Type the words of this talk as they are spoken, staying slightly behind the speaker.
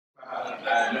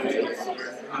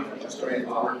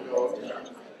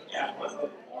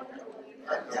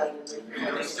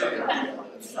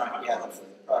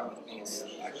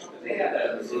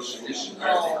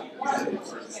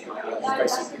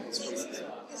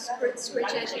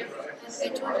Switch as you.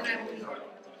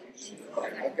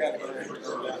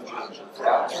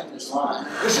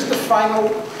 This is the final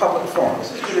public forum.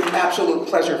 This has been an absolute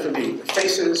pleasure for me. The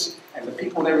faces and the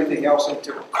people and everything else, and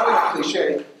to quote a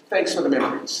cliche, thanks for the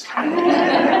memories.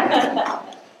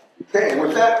 Okay,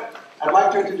 with that, I'd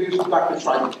like to introduce Dr.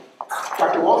 Tribley.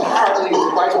 Dr. Walter Tribley is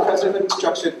the Vice President of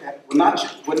Instruction at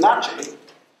Wenatchee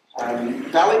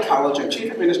Valley College and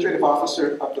Chief Administrative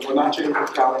Officer of the Wenatchee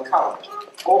Valley College,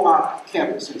 Omak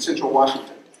Campus in Central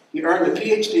Washington. He earned a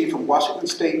PhD from Washington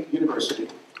State University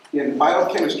in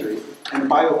Biochemistry and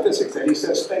Biophysics, and he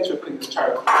says, thanks for putting this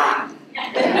title.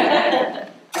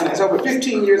 And has over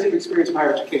 15 years of experience in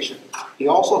higher education. He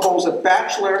also holds a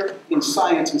Bachelor in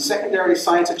Science in Secondary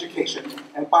Science Education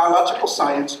and Biological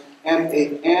Science and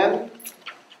a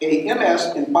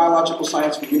MS in Biological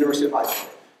Science from the University of Idaho.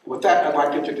 With that, I'd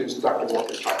like to introduce Dr.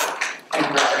 Walter Tribley. Thank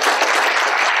you.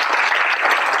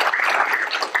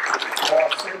 Well,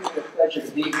 it's certainly a pleasure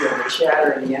to be here. The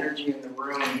chatter and the energy in the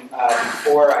room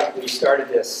before we started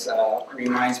this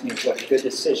reminds me of what a good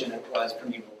decision it was for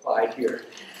me to apply here.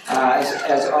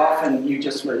 As often, you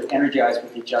just were energized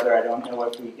with each other. I don't know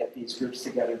if we get these groups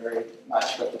together very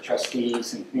much, but the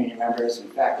trustees and community members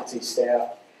and faculty,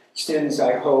 staff, students,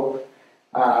 I hope.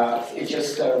 It's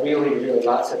just really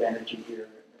lots of energy here.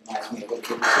 It reminds me of what a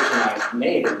good decision I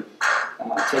made in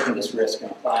taking this risk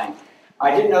and applying.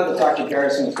 I didn't know that Dr.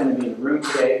 Garrison was going to be in the room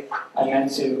today. I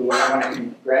want to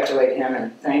congratulate him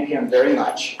and thank him very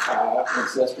much.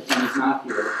 Since that's because he's not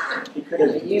here. He could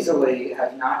have easily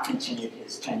have not continued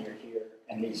his tenure here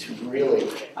in these really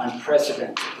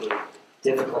unprecedentedly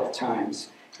difficult times.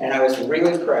 And I was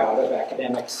really proud of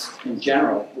academics in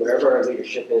general, wherever our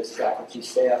leadership is, faculty,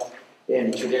 staff,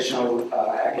 in traditional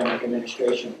academic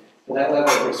administration, for that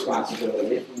level of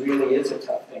responsibility. It really is a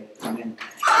tough thing to come in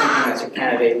thinking as a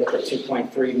candidate, look at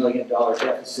 $2.3 million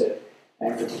deficit,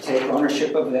 and to take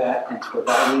ownership of that and to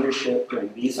provide leadership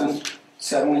during these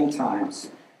unsettling times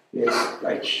is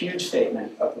a huge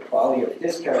statement of the quality of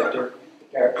his character, the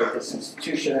character of this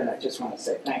institution, and I just want to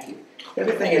say thank you. The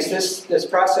other thing is this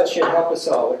process should help us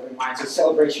all. It reminds us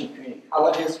celebration of community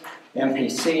colleges,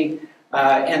 MPC,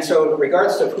 and so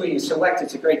regardless of who you select,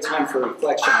 it's a great time for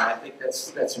reflection, and I think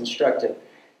that's instructive.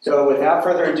 So without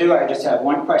further ado, I just have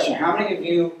one question. How many of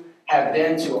you have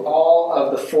been to all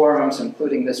of the forums,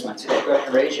 including this one today? Go ahead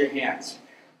and raise your hands.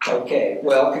 Okay,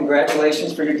 well,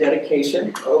 congratulations for your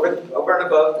dedication over and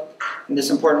above in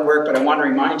this important work, but I want to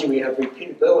remind you we have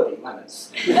repeatability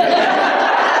limits. So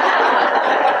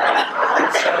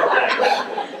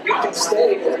you can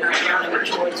stay, but we're not counting your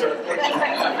choice or opinion.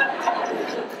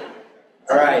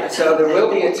 All right, so there will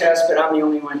be a test, but I'm the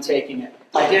only one taking it.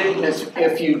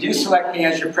 If you do select me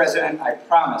as your president, I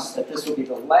promise that this will be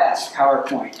the last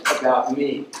PowerPoint about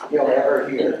me you'll ever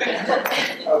hear.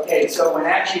 Okay, so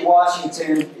Wenatchee,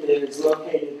 Washington is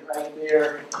located right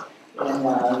there in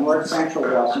north central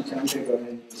Washington. I'm going to go ahead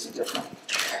and use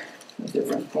a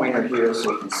different pointer here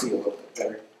so you can see a little bit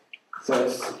better. So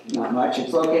it's not much.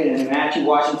 It's located in Wenatchee,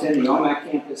 Washington. The Omak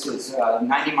Campus is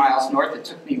 90 miles north. It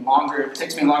takes me longer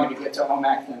to get to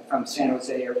Omak than from San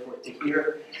Jose Airport to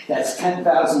here. That's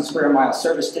 10,000 square mile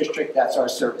service district. That's our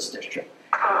service district.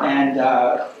 And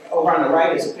over on the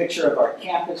right is a picture of our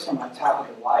campus from on top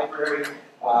of the library.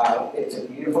 It's a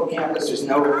beautiful campus. There's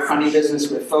no funny business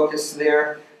with focus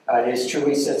there. It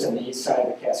truly sits on the east side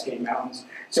of the Cascade Mountains.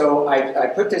 So I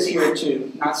put this here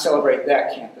to not celebrate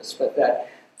that campus, but that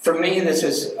for me, this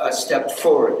is a step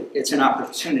forward. It's an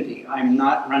opportunity. I'm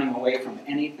not running away from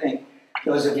anything.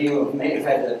 Those of you who may have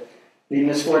had the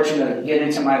misfortune to get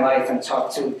into my life and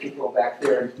talk to people back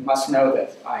there must know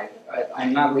that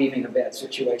I'm not leaving a bad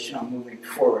situation. I'm moving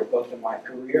forward, both in my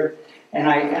career, and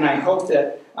I hope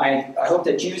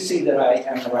that you see that I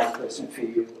am the right person for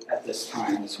you at this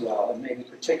time as well, and maybe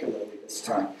particularly this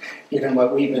time, given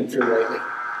what we've been through lately.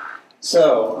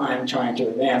 So I'm trying to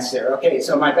advance there. Okay,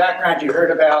 so my background, you heard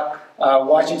about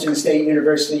Washington State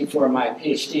University for my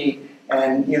PhD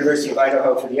and University of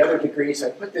Idaho for the other degrees. I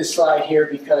put this slide here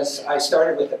because I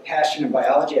started with a passion in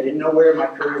biology. I didn't know where my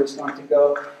career was going to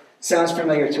go. Sounds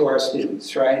familiar to our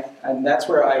students, right? And that's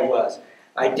where I was.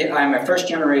 I'm a first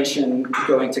generation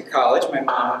going to college. My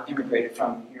mom immigrated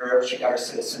from Europe. She got her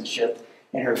citizenship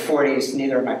in her 40s.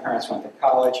 Neither of my parents went to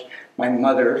college. My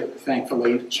mother,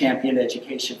 thankfully, championed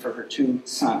education for her two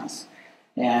sons.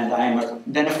 And I'm a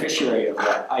beneficiary of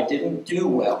that. I didn't do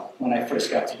well when I first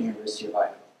got to the University of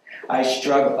Idaho. I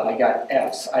struggled. I got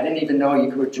Fs. I didn't even know you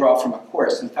could withdraw from a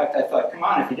course. In fact, I thought, come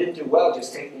on, if you didn't do well,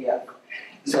 just take the F.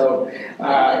 So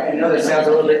I know that sounds a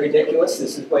little bit ridiculous.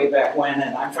 This is way back when,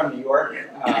 and I'm from New York.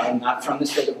 I'm not from the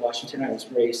state of Washington. I was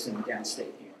raised in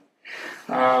downstate New York.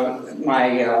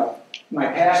 My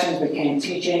passions became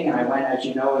teaching. I went, as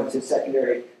you know, into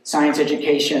secondary science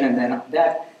education, and then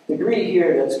that degree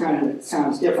here, that's kind of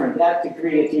sounds different. That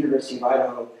degree at the University of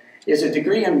Idaho is a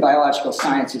degree in biological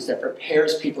sciences that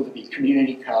prepares people to be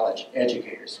community college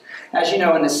educators. As you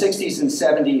know, in the 60s and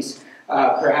 70s,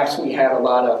 perhaps we had a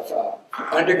lot of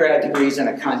undergrad degrees in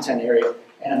a content area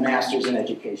and a master's in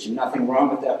education. Nothing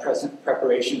wrong with that present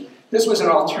preparation. This was an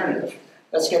alternative.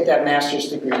 Let's get that master's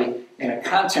degree in a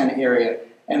content area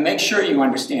and make sure you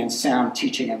understand sound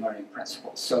teaching and learning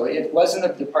principles. So it was in the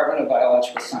Department of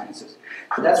Biological Sciences.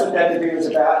 So that's what that degree was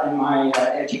about, and my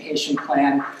education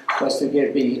plan was to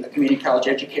be a community college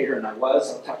educator, and I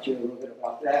was. I'll talk to you a little bit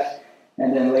about that.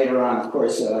 And then later on, of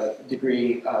course, a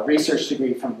degree, research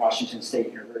degree from Washington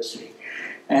State University.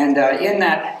 And in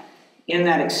that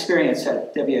experience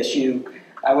at WSU,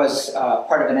 I was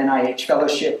part of an NIH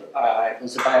fellowship. It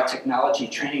was a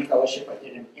biotechnology training fellowship. I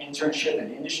did an internship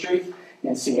in industry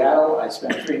in Seattle. I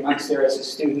spent 3 months there as a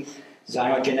student.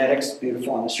 Zymogenetics,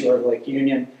 beautiful on the shore of Lake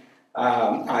Union.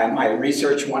 My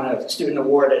research won a student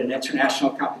award at an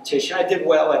international competition. I did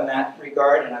well in that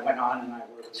regard, and I went on and I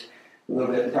worked a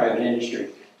little bit in private industry.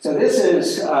 So this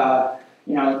is,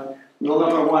 rule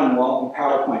number one, Walton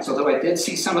PowerPoints. Although I did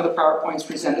see some of the PowerPoints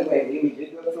presented lately, we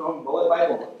did go through them bullet by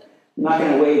bullet. I'm not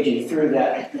going to wade you through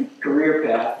that career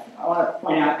path. I want to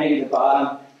point out maybe the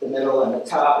bottom, the middle, and the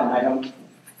top, and I don't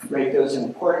rate those in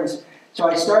importance. So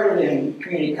I started in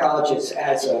community colleges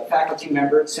as a faculty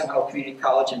member at Seminole Community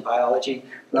College in biology,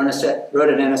 wrote an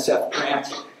NSF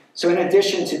grant. So in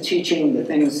addition to teaching the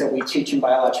things that we teach in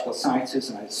biological sciences,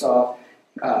 and I saw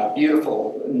a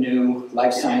beautiful new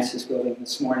life sciences building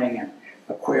this morning, and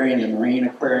aquarium, the marine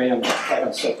aquarium,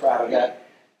 I'm so proud of that.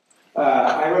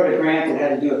 I wrote a grant that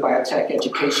had to do with biotech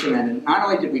education, and not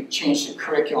only did we change the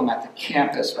curriculum at the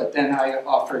campus, but then I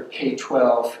offered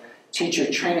K-12 teacher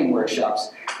training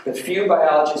workshops. The few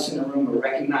biologists in the room will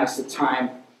recognize the time,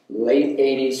 late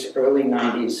 80s, early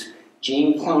 90s,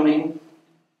 gene cloning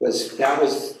was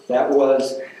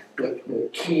the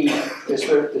key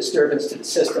disturbance to the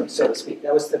system, so to speak.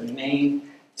 That was the main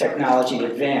technology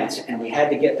advance, and we had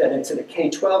to get that into the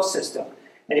K-12 system.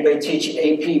 Anybody teach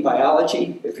AP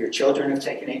biology? If your children have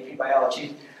taken AP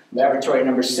biology, laboratory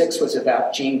number 6 was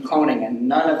about gene cloning, and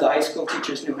none of the high school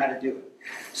teachers knew how to do it.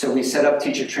 So we set up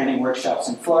teacher training workshops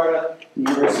in Florida. The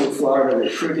University of Florida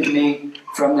recruited me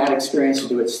from that experience to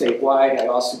do it statewide. I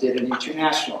also did it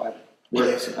international. I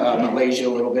worked Malaysia a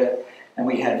little bit, and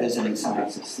we had visiting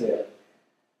scientists there.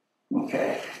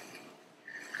 Okay.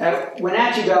 At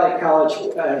Wenatchee Valley College,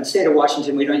 in the state of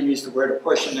Washington, we don't use the word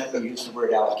apportionment, we use the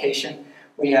word allocation.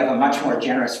 We have a much more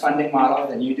generous funding model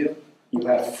than you do. You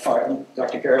have,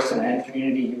 Dr. Garrison and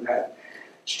community, you have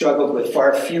struggled with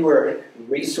far fewer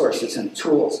resources and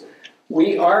tools.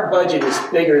 Our budget is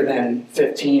bigger than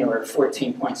 15 or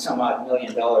 14 point some odd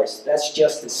 $million. That's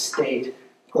just the state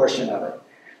portion of it.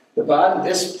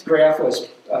 This graph was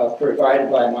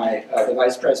provided by the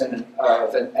Vice President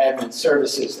of Admin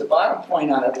Services. The bottom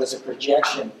point on it was a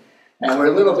projection, and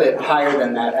we're a little bit higher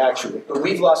than that actually, but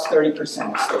we've lost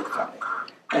 30% of state funding.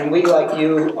 And we, like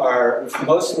you, are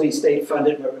mostly state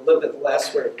funded, but we're a little bit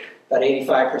less. We're about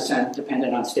 85%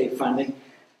 dependent on state funding.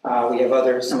 We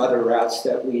have some other routes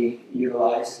that we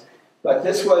utilize. But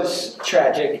this was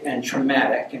tragic and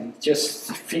traumatic, and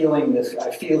just feeling this,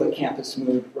 I feel the campus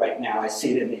mood right now. I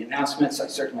see it in the announcements. I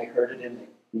certainly heard it in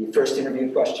the first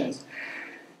interview questions.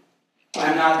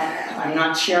 I'm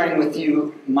not sharing with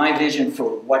you my vision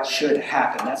for what should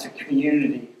happen. That's a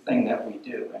community thing that we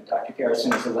do, and Dr.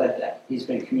 Garrison has led that. He's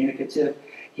been communicative.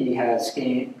 He has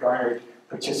garnered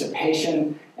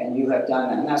participation, and you have done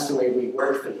that, and that's the way we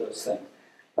work for those things.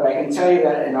 But I can tell you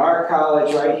that in our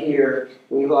college right here,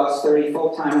 we lost 30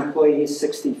 full-time employees,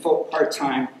 60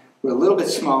 part-time. We're a little bit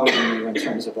smaller than you in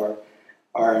terms of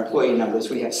our employee numbers.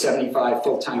 We have 75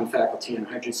 full-time faculty and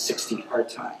 160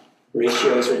 part-time.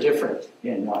 Ratios are different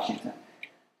in Washington.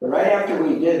 But right after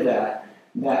we did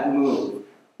that move,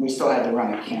 we still had to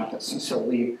run a campus. And so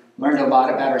we learned a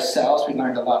lot about ourselves. We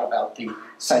learned a lot about the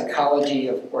psychology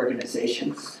of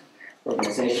organizations.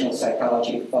 Organizational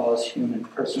psychology follows human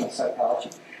personal psychology.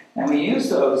 And we use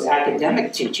those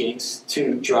academic teachings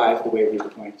to drive the way we were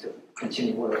going to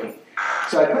continue working.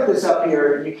 So I put this up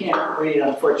here. You can't read it,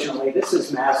 unfortunately. This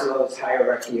is Maslow's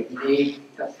hierarchy of need.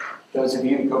 Those of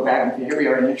you who go back, here we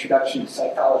are, an introduction to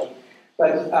psychology.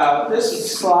 But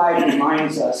this slide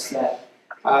reminds us that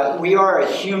We are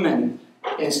a human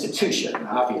institution,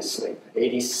 obviously.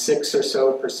 86% or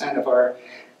so of our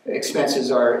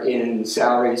expenses are in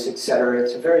salaries, et cetera.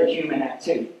 It's a very human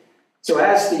activity. So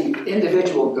as the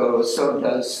individual goes, so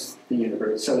does the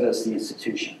universe, so does the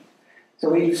institution. So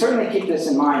we certainly keep this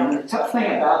in mind. And the tough thing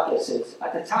about this is,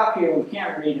 at the top here, we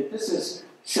can't read it. This is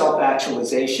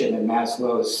self-actualization in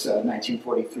Maslow's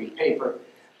 1943 paper.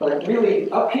 But really,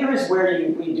 up here is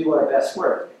where we do our best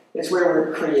work. It's where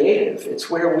we're creative. It's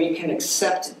where we can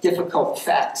accept difficult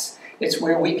facts. It's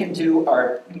where we can do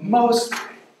our most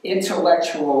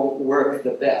intellectual work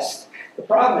the best. The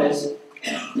problem is,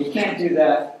 you can't do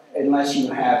that unless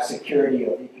you have security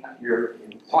of your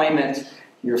employment,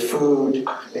 your food,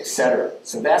 etc.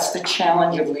 So that's the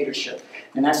challenge of leadership.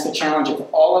 And that's the challenge of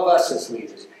all of us as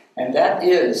leaders. And that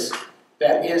is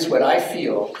what I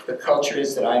feel the culture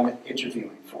is that I'm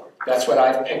interviewing for. That's what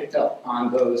I've picked up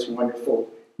on those wonderful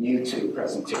YouTube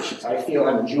presentations. I feel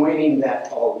I'm joining that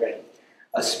already,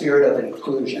 a spirit of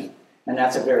inclusion. And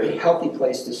that's a very healthy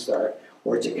place to start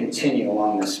or to continue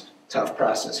along this tough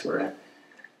process we're in.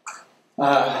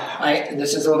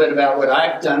 This is a little bit about what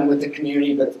I've done with the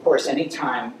community, but of course,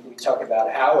 anytime we talk about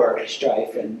our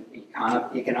strife and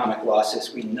economic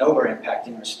losses, we know we're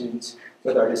impacting our students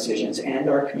with our decisions and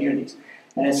our communities.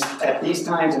 And it's at these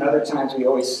times and other times, we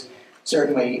always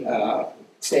certainly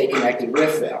stay connected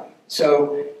with them.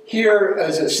 So here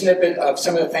is a snippet of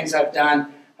some of the things I've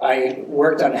done. I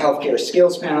worked on a healthcare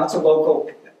skills panel. It's a local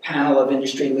panel of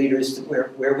industry leaders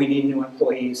where we need new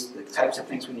employees, the types of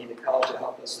things we need the college to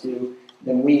help us do.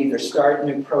 Then we either start a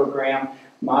new program,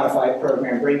 modify a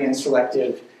program, bring in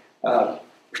selective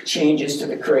changes to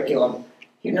the curriculum.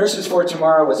 Nurses for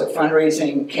Tomorrow was a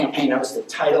fundraising campaign. That was the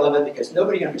title of it because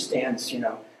nobody understands,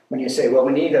 when you say, well,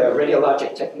 we need a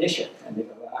radiologic technician. And they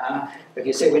go, if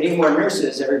you say we need more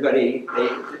nurses, everybody,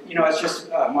 it's just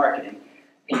a marketing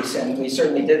piece. And we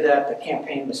certainly did that. The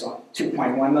campaign was on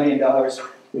 $2.1 million.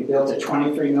 We built a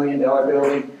 $23 million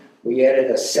building. We added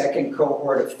a second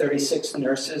cohort of 36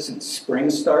 nurses in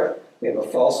spring start. We have a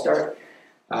fall start.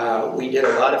 We did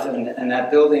a lot of them, and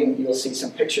that building you'll see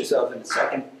some pictures of in a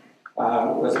second.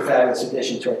 Was a fabulous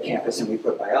addition to our campus, and we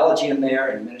put biology in there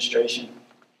and administration.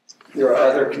 There are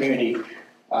other community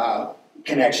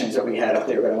connections that we had up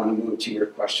there, but I want to move to your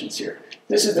questions here.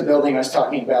 This is the building I was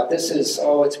talking about. This is,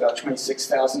 it's about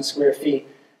 26,000 square feet.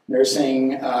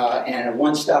 Nursing and a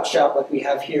one-stop shop like we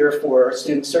have here for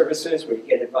student services where you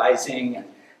get advising and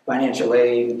financial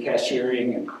aid and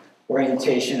cashiering and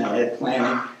orientation and ed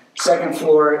planning. Second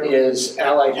floor is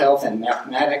allied health and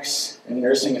mathematics, and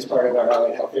nursing is part of our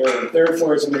allied health area. The third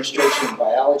floor is administration and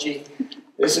biology.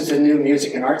 This is the new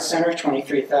Music and Arts Center,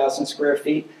 23,000 square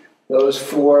feet. Those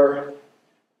four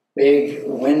big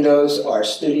windows are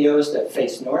studios that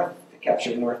face north.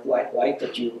 Capture north light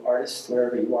that you artists,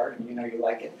 wherever you are, and you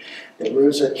like it. The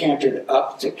roofs are canted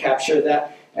up to capture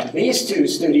that. And these two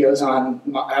studios on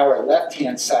our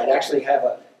left-hand side actually have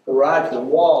a garage. The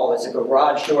wall is a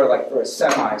garage door like for a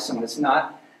semi. So when it's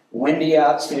not windy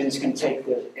out, students can take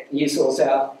the easels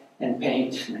out and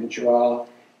paint and draw.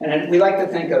 And then we like to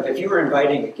think of, if you were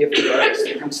inviting a gifted artist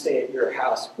to come stay at your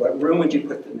house, what room would you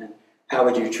put them in? How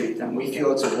would you treat them? We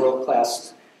feel it's a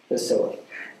world-class facility.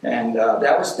 And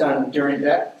that was done during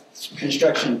that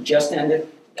construction just ended.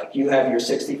 Like you have your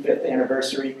 65th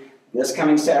anniversary. This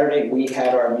coming Saturday, we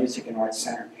had our Music and Arts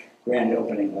Center grand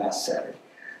opening last Saturday.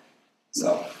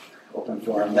 So, open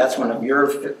forum. That's one of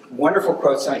your wonderful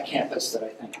quotes on campus that I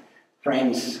think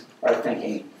frames our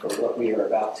thinking for what we are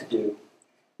about to do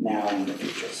now and in the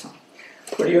future. So,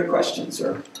 what are your questions,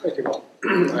 sir? Thank you, Paul.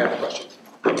 I have a question.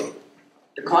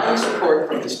 Declining support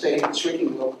from the state and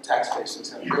shrinking local tax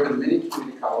bases have driven many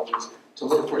community colleges to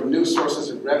look for new sources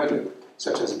of revenue,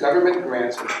 such as government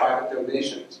grants and private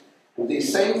donations. And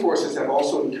these same forces have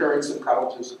also encouraged some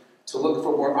colleges to look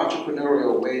for more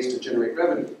entrepreneurial ways to generate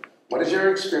revenue. What is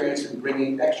your experience in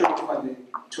bringing extra funding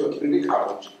to a community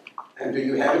college? And do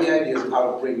you have any ideas of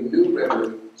how to bring new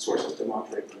revenue sources to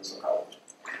Monterey Peninsula College?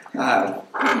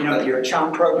 Your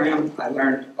CHOM program, I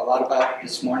learned a lot about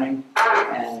this morning,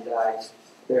 and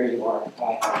there you are.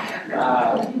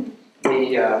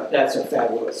 That's a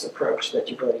fabulous approach that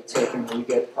you've already taken where you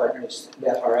get partners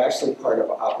that are actually part of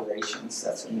operations.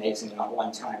 That's amazing, not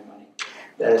one-time money.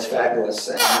 That is fabulous.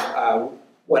 And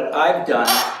what I've done,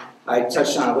 I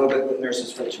touched on a little bit with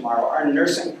Nurses for Tomorrow. Our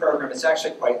nursing program is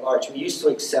actually quite large. We used to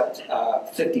accept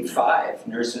 55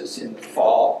 nurses in the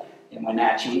fall in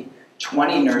Wenatchee,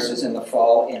 20 nurses in the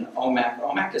fall in Omak.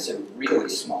 Omak is a really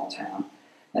small town.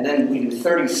 And then we do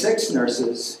 36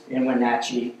 nurses in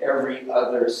Wenatchee every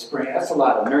other spring. That's a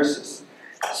lot of nurses.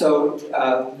 So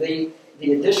the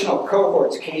the additional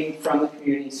cohorts came from the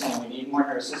community saying we need more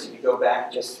nurses. If you go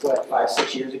back just, what, 5,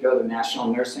 6 years ago, the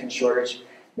national nursing shortage,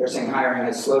 nursing hiring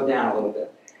has slowed down a little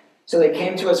bit. So they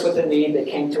came to us with a need, they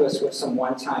came to us with some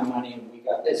one-time money, and we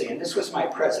got busy. And this was my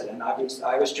president. I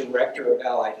was director of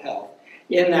allied health.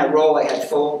 In that role, I had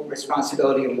full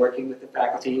responsibility of working with the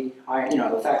faculty.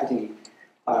 The faculty,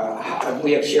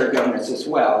 we have shared governance as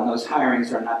well, and those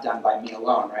hirings are not done by me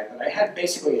alone, right? But I had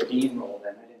basically a dean role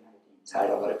then. I didn't have a dean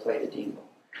title, but I played a dean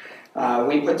role.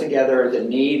 We put together the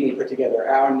need, we put together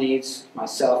our needs,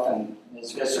 myself and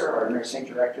Ms. Visser, our nursing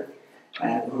director,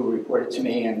 who reported to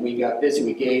me, and we got busy.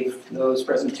 We gave those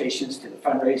presentations to the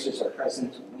fundraisers, our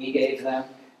president, we gave them.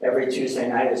 Every Tuesday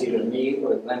night, it was either me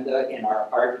or Linda in our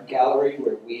art gallery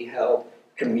where we held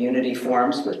community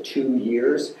forums for 2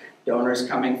 years, donors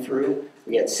coming through.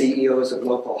 We had CEOs of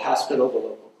local hospital, the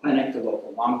local clinic, the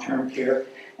local long-term care,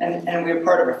 and we were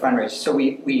part of a fundraiser. So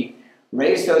we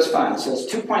raised those funds. So it's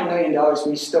 $2.1 million.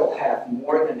 We still have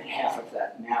more than half of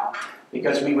that now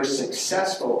because we were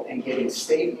successful in getting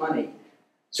state money.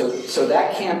 So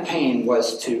that campaign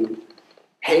was to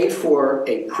pay for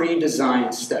a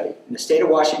pre-designed study. In the state of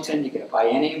Washington, you get a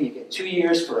biennium, you get 2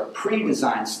 years for a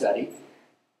pre-designed study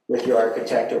with your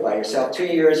architect or by yourself, 2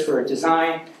 years for a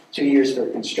design, 2 years for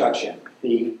construction.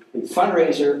 The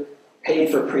fundraiser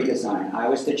paid for pre-design. I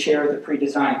was the chair of the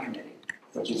pre-design committee,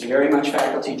 which is very much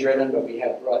faculty-driven, but we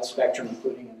had a broad spectrum,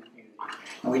 including in the community.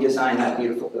 And we designed that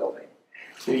beautiful building.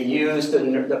 We used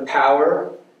the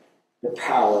power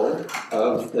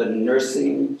of the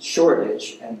nursing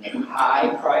shortage and the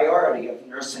high priority of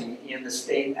nursing in the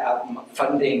state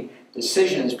funding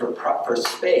decisions for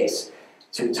space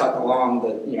to tuck along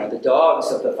the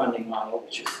dogs of the funding model,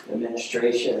 which is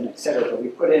administration, et cetera. But we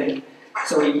put in,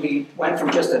 so we went from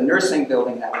just a nursing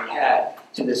building that we had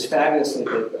to this fabulously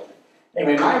big building.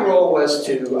 Anyway, my role was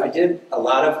I did a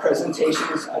lot of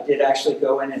presentations. I did actually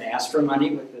go in and ask for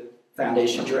money with the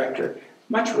foundation director.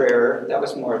 Much rarer. That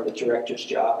was more of the director's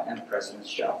job and the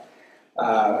president's job.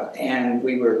 And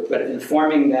we were, but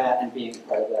informing that and being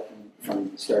part of that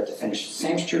from start to finish. The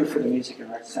same is true for the Music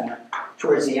and Arts Center.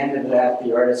 Towards the end of that,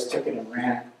 the artists took it and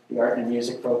ran. The art and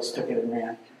music folks took it and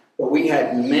ran. But we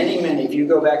had many, if you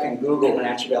go back and Google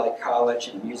Wenatchee Valley College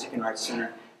and the Music and Arts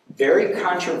Center, very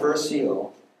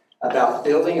controversial about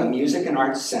building a music and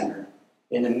arts center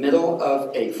in the middle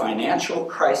of a financial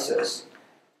crisis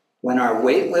when our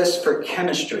wait lists for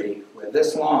chemistry were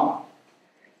this long.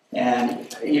 And,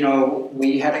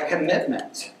 we had a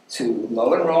commitment to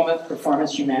low enrollment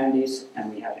performance humanities,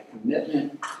 and we had a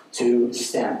commitment to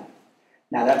STEM.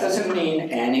 Now, that doesn't mean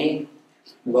any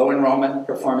low enrollment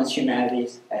performance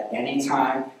humanities at any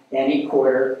time, any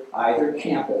quarter, either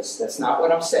campus. That's not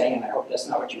what I'm saying, and I hope that's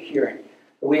not what you're hearing.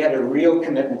 But we had a real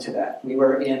commitment to that. We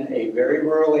were in a very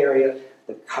rural area.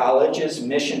 The college's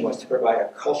mission was to provide a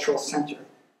cultural center.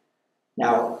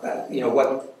 Now,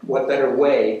 what better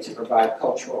way to provide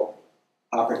cultural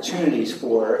opportunities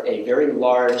for a very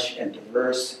large and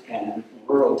diverse and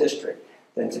rural district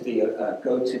than to be a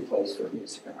go-to place for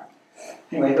music and art.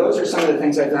 Anyway, those are some of the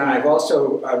things I've done. I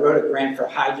wrote a grant for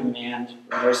high demand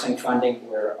nursing funding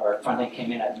where our funding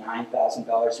came in at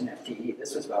 $9,000 in FTE.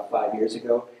 This was about 5 years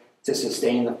ago to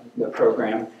sustain the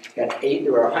program.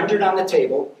 There were 100 on the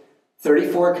table,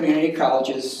 34 community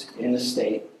colleges in the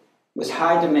state. It was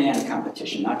high demand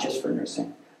competition, not just for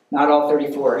nursing. Not all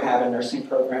 34 have a nursing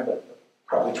program, but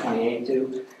probably 28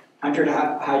 do. 100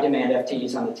 high demand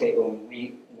FTEs on the table,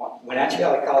 and Wenatchee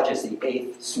Valley College is the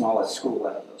 8th smallest school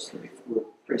out of those 34. We're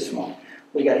pretty small.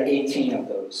 We got 18 of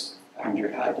those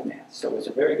 100 high demand. So it was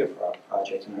a very good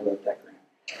project, and I wrote that grant.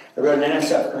 I wrote an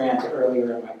NSF grant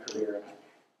earlier in my career.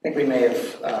 I think we may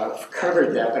have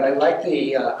covered that, but I like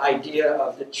the idea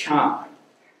of the CHOMP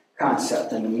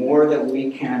concept, and the more that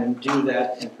we can do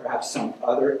that in perhaps some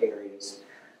other areas,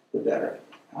 the better.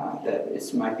 That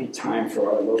it might be time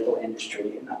for our local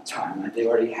industry, not time, they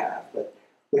already have, but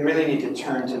we really need to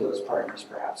turn to those partners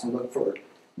perhaps and look for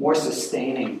more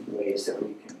sustaining ways that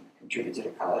we can contribute to the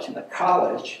college. And the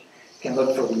college can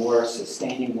look for more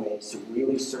sustaining ways to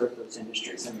really serve those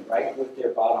industries and right with their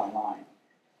bottom line.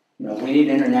 We need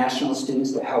international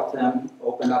students to help them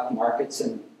open up markets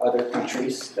in other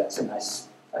countries. That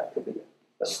could be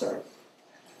a start.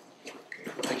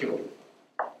 Thank you.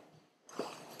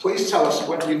 Please tell us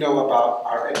what you know about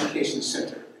our education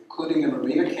center, including the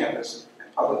Marina Campus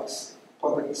and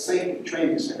Public Safety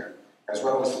Training Center, as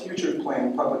well as future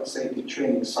planned public safety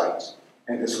training sites,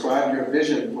 and describe your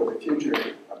vision for the future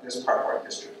of this part of our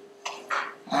district.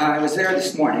 I was there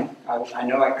this morning. I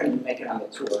know I couldn't make it on the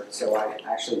tour, so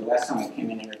the last time I came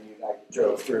in and interviewed, I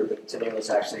drove through, but today I was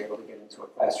actually able to get into a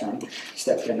classroom,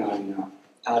 stepped in on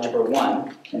Algebra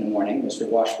 1 in the morning, Mr.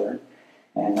 Washburn,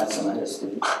 and that's some of his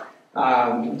students.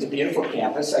 It's a beautiful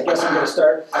campus. I guess I'm going to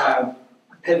start,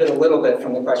 pivot a little bit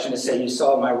from the question to say you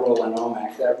saw my role in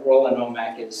Omak. That role in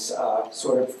Omak is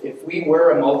sort of, if we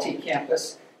were a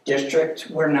multi-campus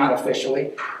district, we're not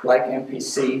officially, like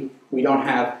MPC. We don't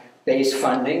have base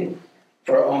funding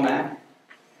for Omak,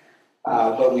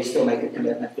 but we still make a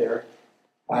commitment there.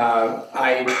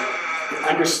 I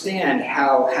understand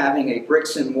how having a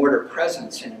bricks and mortar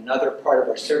presence in another part of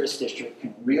our service district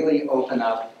can really open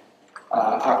up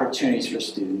opportunities for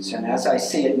students. And as I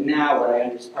see it now,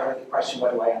 part of the question,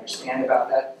 what do I understand about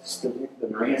that? It's the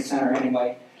Marina Center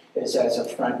anyway, is as a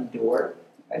front door.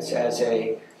 It's as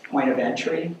a point of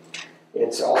entry.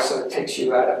 It also takes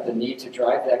you out of the need to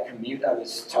drive that commute. I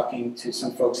was talking to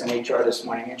some folks in HR this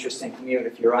morning, interesting commute.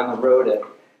 If you're on the road at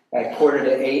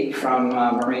 7:45 from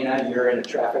Marina, you're in a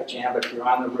traffic jam, but if you're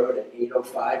on the road at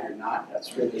 8:05, you're not.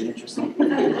 That's really interesting.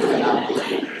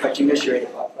 But you miss your 8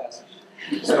 o'clock class.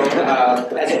 So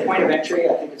as a point of entry,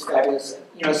 I think it's fabulous.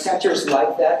 You know, centers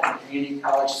like that, in community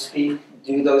college speak,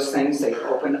 do those things.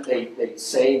 They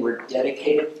say we're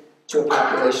dedicated to a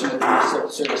population of the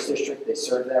service district. They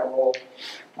serve that role.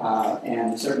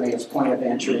 And certainly it's point of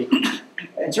entry.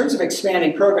 In terms of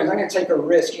expanding programs, I'm going to take a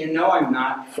risk. You know I'm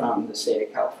not from the state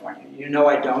of California. You know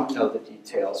I don't know the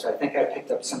details. So I think I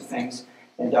picked up some things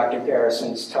in Dr.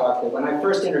 Garrison's talk that when I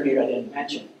first interviewed I didn't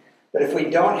mention. But if we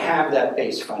don't have that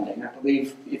base funding, I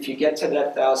believe if you get to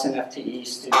that 1,000 FTE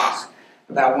students,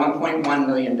 about $1.1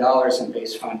 million in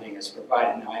base funding is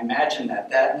provided. Now I imagine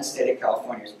that in the state of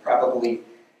California is probably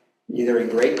either in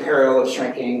great peril of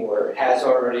shrinking or has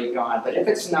already gone. But if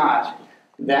it's not,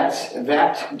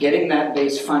 getting that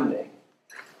base funding,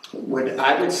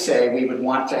 I would say we would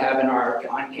want to have in our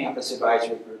on-campus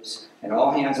advisory groups an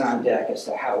all hands on deck as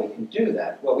to how we can do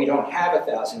that. Well, we don't have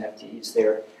 1,000 FTEs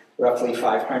there, roughly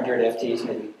 500 FTEs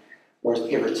maybe, or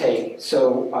give or take.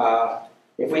 So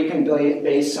if we can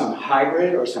base some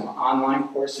hybrid or some online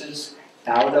courses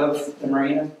out of the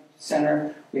Marina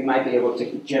Center, we might be able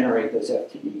to generate those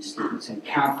FTE students and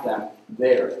count them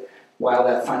there. While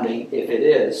that funding, if it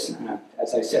is,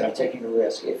 as I said, I'm taking a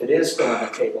risk, if it is still on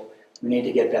the table, we need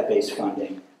to get that base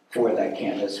funding for that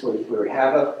campus.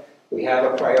 We have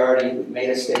a priority, we've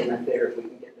made a statement there. If we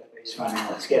can get that base funding,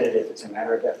 let's get it. If it's a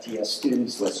matter of FTS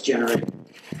students, let's generate it.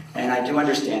 And I do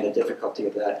understand the difficulty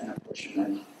of that in a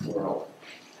push-and world.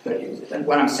 But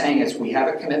what I'm saying is we have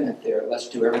a commitment there. Let's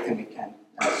do everything we can,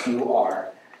 as you are,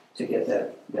 to get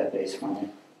that base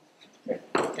funding. Okay.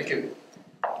 Thank you.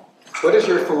 What is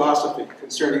your philosophy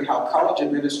concerning how college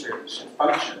administrators should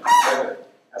function together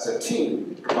as a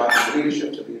team to provide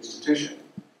leadership to the institution?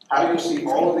 How do you see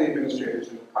all of the administrators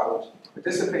in the college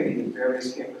participating in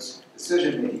various campus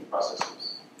decision-making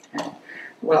processes?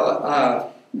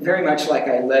 Well, very much like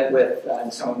I led with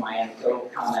in some of my anecdotal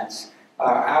comments,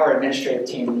 our administrative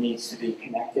team needs to be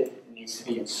connected, it needs to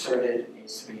be inserted, it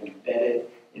needs to be embedded,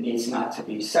 it needs not to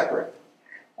be separate.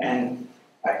 And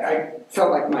I felt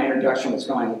like my introduction was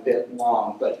going a bit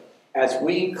long, but as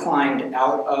we climbed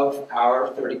out of our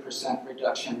 30%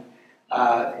 reduction,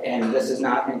 and this is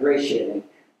not ingratiating,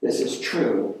 this is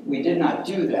true, we did not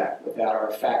do that without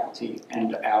our faculty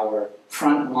and our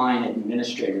frontline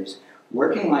administrators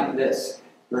working like this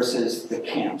versus the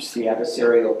camps, the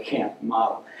adversarial camp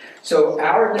model. So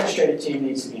our administrative team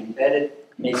needs to be embedded,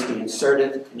 needs to be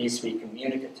inserted, it needs to be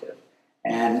communicative.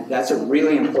 And that's a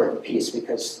really important piece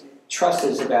because trust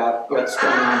is about what's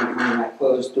going on behind that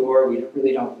closed door. We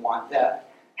really don't want that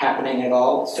happening at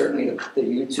all. Certainly the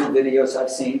YouTube videos I've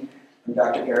seen from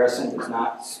Dr. Garrison does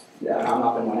not, I'm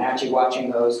up in Wenatchee watching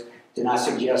those, do not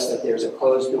suggest that there's a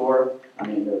closed door. I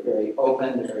mean, they're very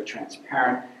open, they're very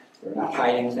transparent, they're not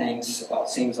hiding things. It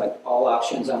seems like all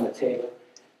options on the table.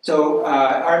 So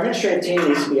our administrative team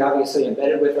needs to be obviously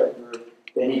embedded with our group.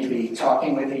 They need to be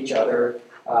talking with each other.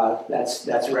 That's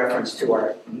a reference to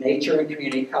our nature and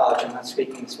community college. I'm not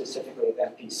speaking specifically of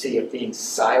MPC, of being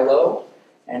silo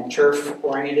and turf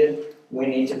oriented. We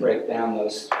need to break down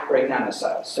those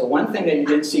silos. So one thing that you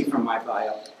didn't see from my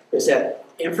bio is that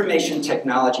information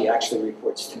technology actually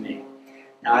reports to me.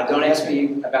 Now, don't ask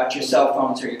me about your cell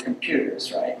phones or your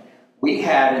computers, right? We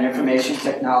had an information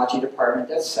technology department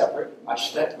that's separate,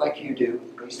 much like you do.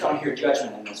 Please don't hear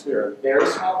judgment in this. We're a very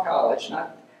small college,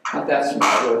 not that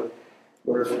small.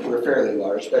 We're fairly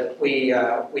large, but we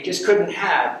just couldn't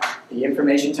have the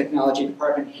information technology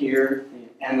department here,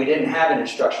 and we didn't have an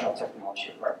instructional technology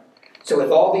department. So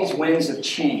with all these winds of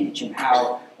change and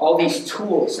how all these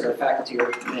tools that our faculty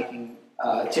are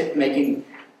making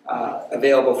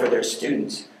available for their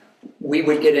students, we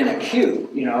would get in a queue,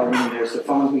 you know, I mean, there's the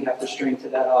phones we have to string to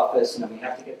that office, and then we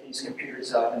have to get these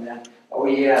computers up, and then, oh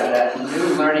yeah, that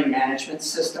new learning management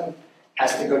system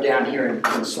has to go down here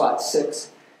in slot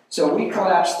 6. So we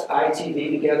collapsed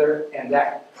ITV together, and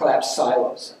that collapsed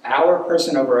silos. Our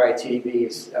person over ITV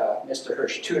is Mr.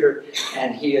 Hirsch Tudor,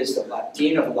 and he is the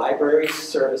Dean of Library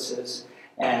Services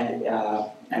and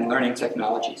Learning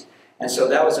Technologies. And so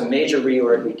that was a major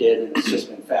reorg we did, and it's just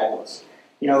been fabulous.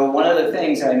 You know, one of the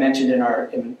things I mentioned in our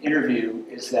interview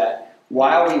is that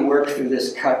while we work through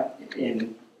this cut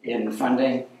in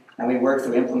funding, and we work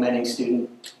through implementing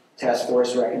student success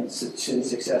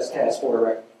task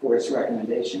force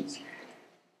recommendations,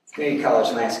 community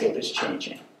college landscape is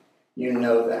changing. You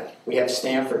know that. We have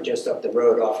Stanford just up the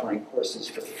road offering courses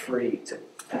for free to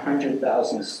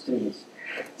 100,000 students.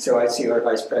 So I see our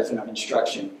Vice President of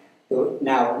Instruction.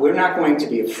 Now, we're not going to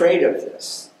be afraid of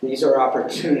this. These are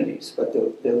opportunities, but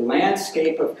the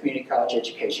landscape of community college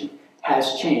education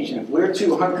has changed. And if we're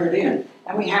too hunkered in,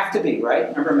 and we have to be, right?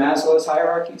 Remember Maslow's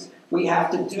hierarchies? We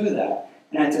have to do that.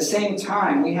 And at the same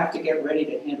time, we have to get ready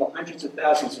to handle hundreds of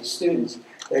thousands of students.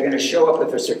 They're going to show up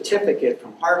with a certificate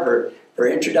from Harvard for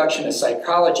Introduction to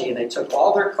Psychology, and they took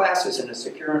all their classes in a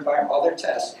secure environment, all their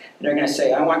tests, and they're going to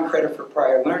say, I want credit for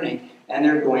prior learning, and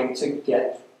they're going to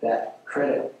get that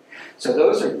credit. So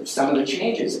those are some of the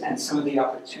changes and some of the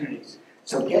opportunities.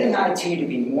 So getting IT to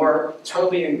be more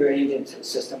totally ingrained into the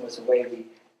system was a way we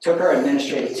took our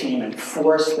administrative team and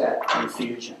forced that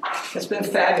infusion. It's been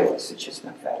fabulous. It's just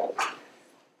been fabulous.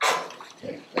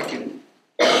 Okay, thank you.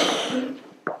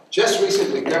 Just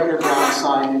recently, Governor Brown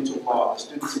signed into law the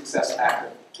Student Success Act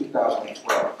of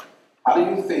 2012. How do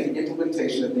you think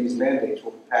implementation of these mandates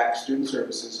will impact student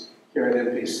services here at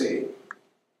MPC?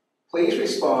 Please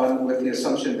respond with the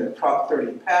assumption that Prop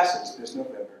 30 passes this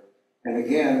November, and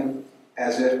again,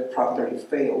 as if Prop 30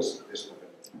 fails this November.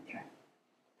 Okay.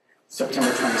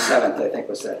 September 27th, I think,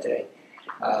 was that day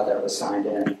that was signed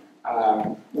in.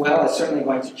 Well, it's certainly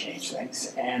going to change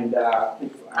things. And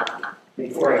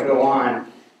before I go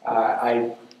on,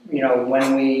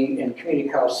 when we in community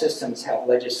college systems have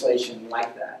legislation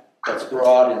like that, that's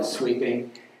broad and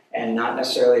sweeping, and not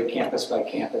necessarily campus by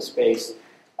campus based,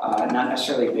 not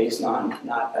necessarily based on,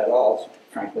 not at all,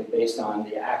 frankly, based on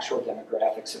the actual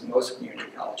demographics of most community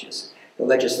colleges. The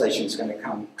legislation is going to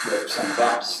come with some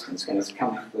bumps. It's going to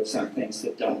come with some things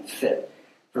that don't fit.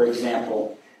 For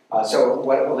example, so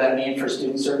what will that mean for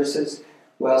student services?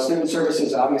 Well, student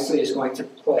services obviously is going to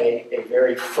play a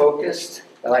very focused,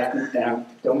 and I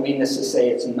don't mean this to say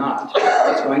it's not,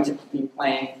 it's going to be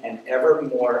playing an ever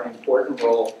more important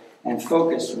role and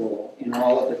focused role in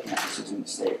all of the campuses in the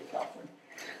state of California.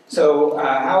 So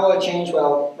how will it change?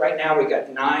 Well, right now we've got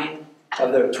 9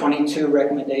 of the 22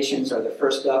 recommendations are the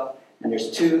first up, and there's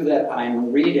 2 that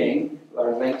I'm reading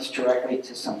are linked directly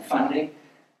to some funding,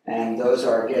 and those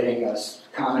are getting a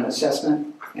common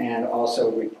assessment and also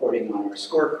reporting on our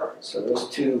scorecard. So those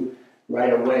 2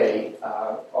 right away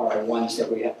are ones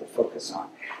that we have to focus on.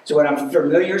 So what I'm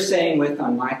familiar saying with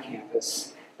on my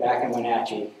campus back in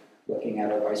Wenatchee, looking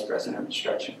at our Vice President of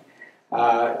Instruction,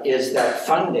 is that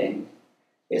funding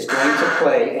is going to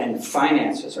play, and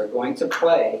finances are going to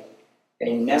play,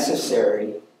 a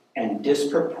necessary and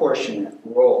disproportionate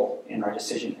role in our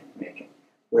decision making,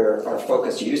 where our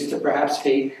focus used to perhaps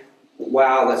be,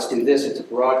 wow, let's do this, it's a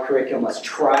broad curriculum, let's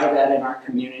try that in our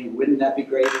community, wouldn't that be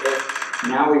great there?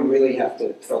 Now we really have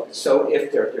to focus. So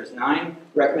if there's 9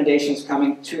 recommendations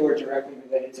coming, 2 are directly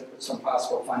related to some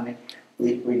possible funding,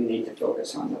 we need to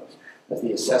focus on those. But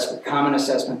the assessment, common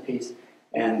assessment piece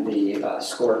and the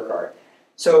scorecard.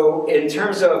 So in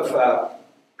terms of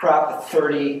Prop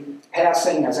 30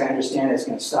 passing, as I understand it, it's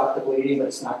going to stop the bleeding, but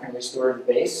it's not going to restore the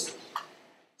base.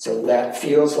 So that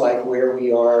feels like where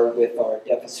we are with our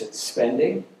deficit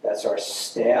spending. That's our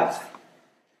staff.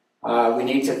 We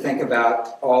need to think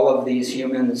about all of these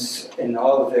humans and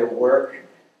all of their work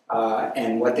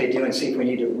and what they do, and see if we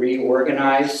need to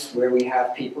reorganize where we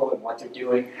have people and what they're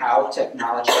doing, how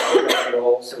technology plays a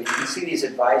role. So you can see these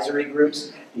advisory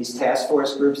groups, these task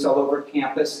force groups all over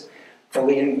campus,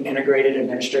 fully integrated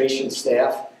administration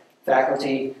staff,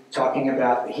 faculty, talking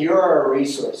about, here are our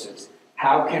resources.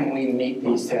 How can we meet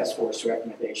these task force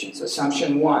recommendations?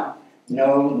 Assumption 1,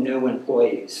 no new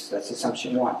employees. That's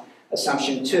assumption 1.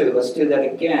 Assumption 2, let's do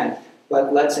that again,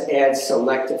 but let's add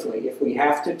selectively. If we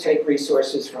have to take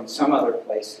resources from some other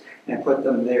place and put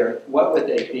them there, what would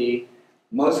they be?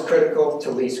 Most critical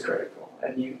to least critical.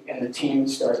 And the team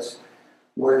starts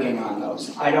working on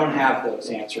those. I don't have those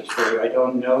answers for you. I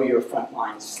don't know your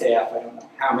frontline staff. I don't know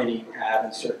how many you have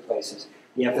in certain places.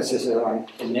 The emphasis is on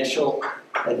initial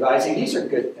advising. These are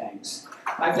good things.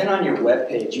 I've been on your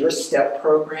webpage, your STEP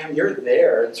program, you're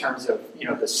there in terms of,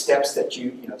 the steps that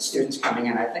students coming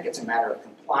in. I think it's a matter of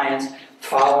compliance,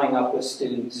 following up with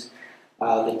students.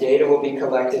 The data will be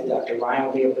collected. Dr. Ryan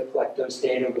will be able to collect those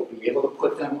data. We'll be able to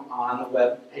put them on the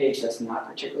web page. That's not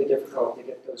particularly difficult to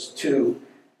get those two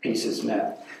pieces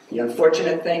met. The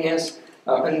unfortunate thing is,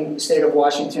 up in the state of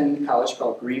Washington, a college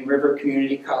called Green River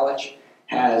Community College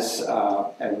has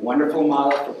a wonderful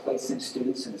model for placing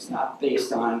students, and it's not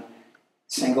based on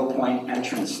single point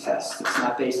entrance tests. It's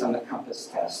not based on the COMPASS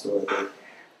test or the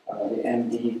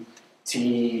MDTP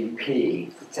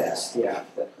test, that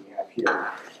we have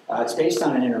here. It's based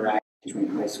on an interaction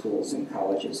between high schools and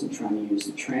colleges and trying to use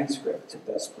the transcript to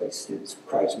best place students. It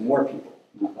requires more people,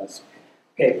 not less.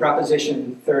 Okay,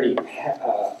 Proposition 30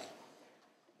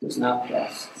 does not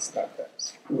pass. It's not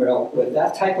passed. Well, with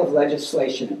that type of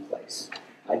legislation in place,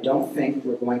 I don't think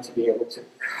we're going to be able to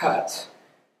cut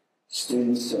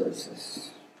student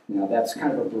services. Now, that's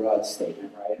kind of a broad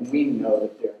statement, right? And we know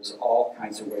that there's all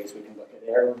kinds of ways we can look at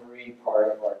every part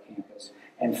of our campus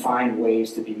and find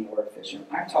ways to be more efficient.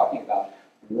 I'm talking about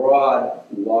broad,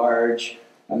 large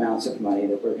amounts of money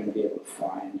that we're going to be able to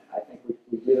find. I think we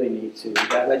really need to.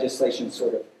 That legislation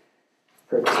sort of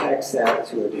protects that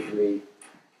to a degree.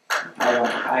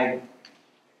 I'm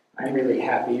really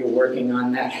happy you're working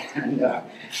on that, and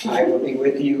I will be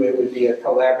with you. It would be a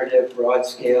collaborative,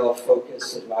 broad-scale,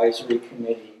 focused advisory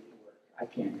committee work. I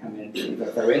can't come in, but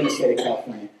if I were in the state of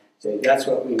California, say that's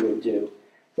what we would do.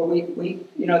 But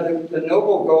the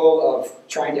noble goal of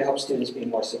trying to help students be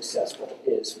more successful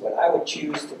is what I would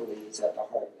choose to believe is at the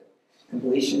heart of it.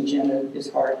 Completion agenda is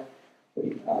hard.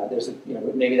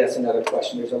 Maybe that's another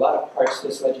question. There's a lot of parts to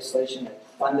this legislation that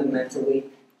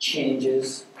fundamentally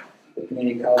changes the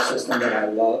community college system that I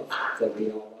love, that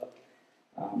we all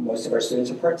love. Most of our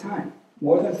students are part-time.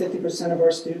 More than 50% of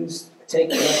our students take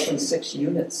less than 6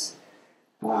 units.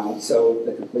 So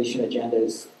the completion agenda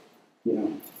is,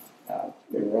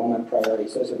 enrollment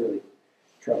priorities. Those are really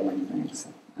troubling things.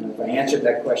 I don't know if I answered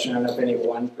that question. I don't know if any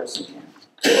one person can.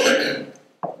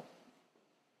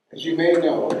 As you may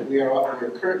know, we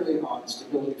are currently on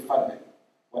stability funding.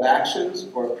 What actions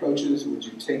or approaches would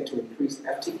you take to increase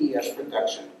FTES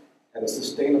production at a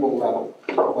sustainable level?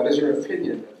 What is your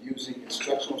opinion of using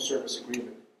instructional service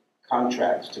agreement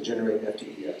contracts to generate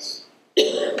FTES?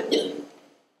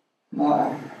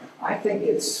 I think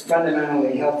it's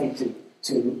fundamentally healthy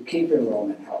to keep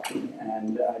enrollment healthy,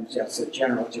 and just as a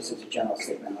general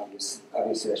statement,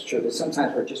 obviously that's true. But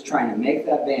sometimes we're just trying to make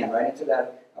that band right into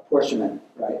that apportionment,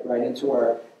 right into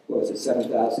our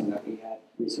 7,000 that we had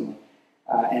recently,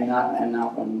 and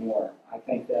not one more. I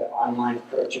think that online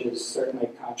approaches, certainly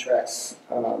contracts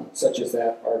such as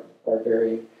that, are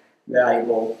very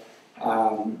valuable.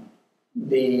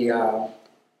 The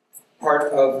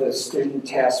part of the student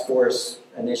task force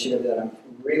initiative that I'm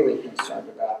really concerned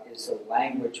about is the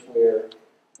language where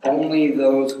only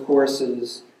those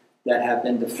courses that have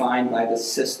been defined by the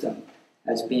system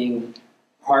as being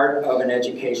part of an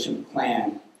education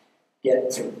plan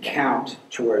get to count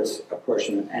towards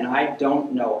apportionment. And I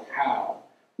don't know how,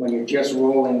 when you're just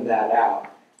rolling that out,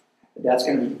 that's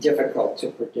going to be difficult to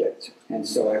predict. And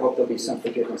so I hope there'll be some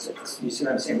forgiveness of this. You see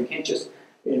what I'm saying? We can't just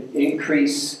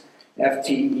increase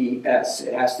FTES.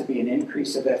 It has to be an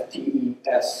increase of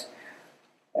FTES,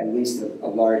 at least a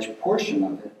large portion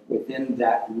of it, within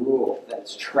that rule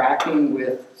that's tracking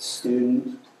with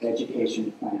student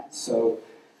education plans. So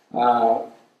I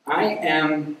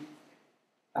am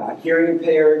hearing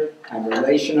impaired, I'm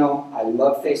relational, I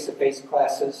love face-to-face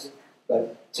classes,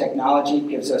 but technology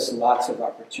gives us lots of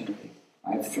opportunity.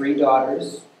 I have 3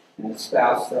 daughters and a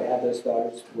spouse that I have those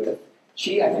daughters with.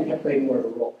 I think I played more of a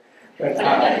role. But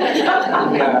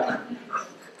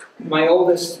my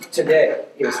oldest today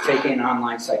is taking an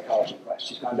online psychology class.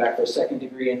 She's gone back for a 2nd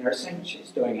degree in nursing.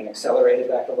 She's doing an accelerated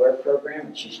baccalaureate program,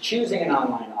 and she's choosing an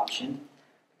online option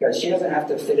because she doesn't have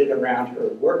to fit it around her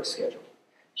work schedule.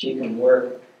 She can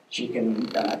work, she can,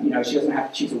 she doesn't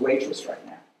have to, she's a waitress right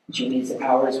now. She needs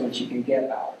hours when she can get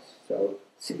hours. So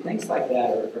things like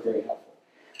that are very helpful.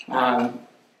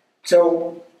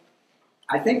 So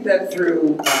I think that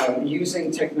through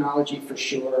using technology for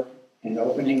sure and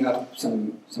opening up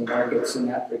some markets in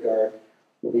that regard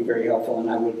will be very helpful. And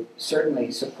I would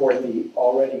certainly support the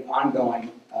already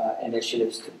ongoing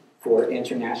initiatives for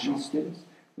international students.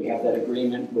 We have that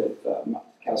agreement with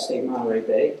Cal State Monterey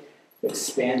Bay,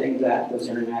 expanding that. Those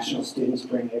international students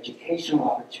bring educational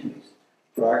opportunities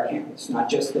for our campus, not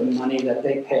just the money that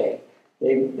they pay.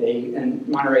 And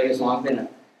Monterey has long been an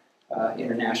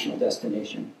international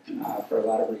destination for a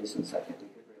lot of reasons. I think we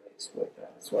could really exploit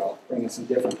that as well, bring in some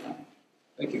different funding.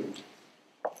 Thank you.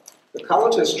 The The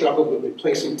college has struggled with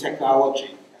replacing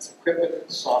technology as equipment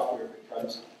and software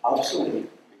becomes obsolete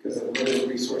because of limited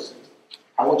resources.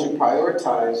 How would you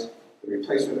prioritize the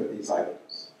replacement of these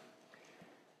items?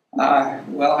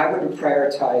 Well, I would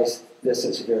prioritize this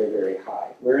as very, very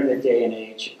high. We're in a day and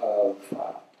age of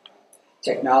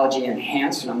technology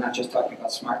enhanced, and I'm not just talking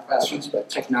about smart classrooms, but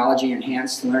technology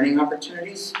enhanced learning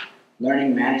opportunities,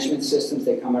 learning management systems.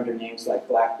 They come under names like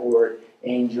Blackboard,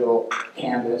 Angel,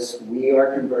 Canvas. We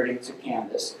are converting to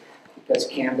Canvas because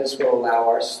Canvas will allow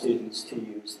our students to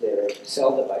use their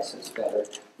cell devices better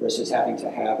versus having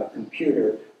to have a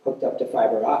computer hooked up to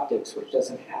fiber optics, which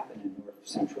doesn't happen in North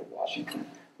Central Washington,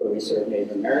 where we serve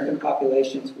Native American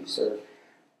populations, we serve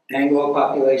Anglo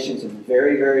populations in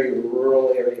very, very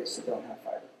rural areas that don't have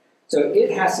fiber. So it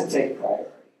has to take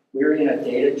priority. We're in a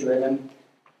data-driven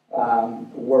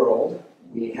world.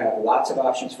 We have lots of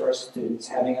options for our students.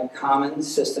 Having a common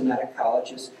system at a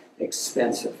college is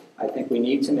expensive. I think we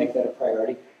need to make that a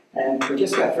priority. And we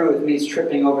just got through with me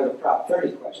tripping over the Prop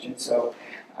 30 question. So,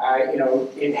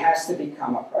 it has to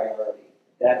become a priority.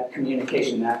 That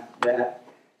communication, that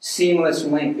seamless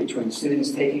link between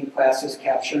students taking classes,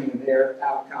 capturing their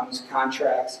outcomes,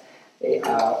 contracts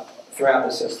throughout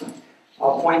the system.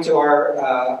 I'll point to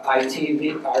our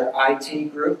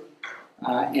IT group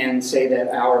and say that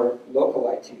our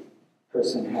local IT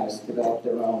person has developed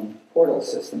their own portal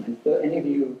system. And any of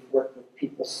you who've worked with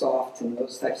PeopleSoft and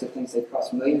those types of things, they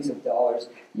cost millions of dollars,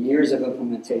 years of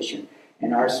implementation.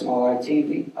 And our small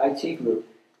IT group,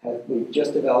 we've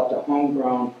just developed a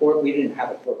homegrown portal. We didn't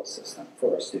have a portal system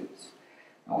for our students.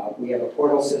 We have a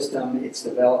portal system. It's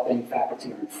developing.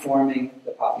 Faculty are informing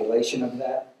the population of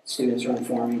that. Students are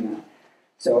informing that.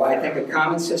 So I think a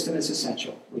common system is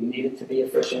essential. We need it to be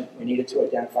efficient. We need it to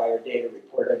identify our data,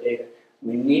 report our data.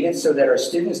 We need it so that our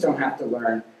students don't have to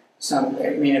learn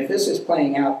if this is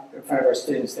playing out in front of our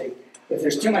students, if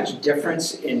there's too much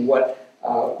difference in what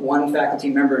one faculty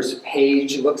member's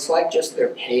page looks like, just their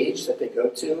page that they go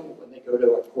to when they go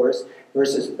to a course,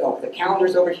 versus the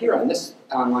calendar's over here on this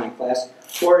online class,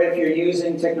 or if you're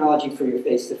using technology for your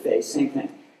face-to-face, same thing.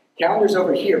 Calendar's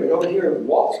over here, but over here,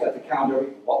 Walt's got the calendar.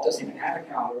 Walt doesn't even have a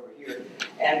calendar over here.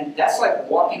 And that's like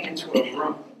walking into a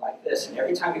room like this, and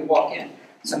every time you walk in,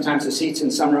 sometimes the seats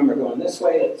in some room are going this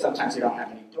way, sometimes they don't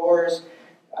have any doors.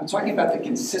 I'm talking about the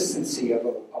consistency of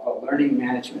a learning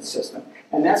management system.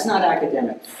 And that's not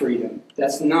academic freedom.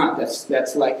 That's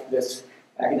like this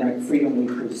academic freedom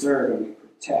we preserve and we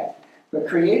protect. But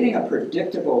creating a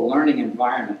predictable learning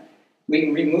environment, we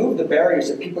remove the barriers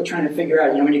that people are trying to figure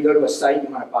out. When you go to a site and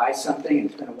you want to buy something, and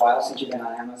it's been a while since you've been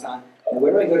on Amazon, and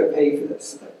where do I go to pay for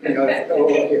this? Go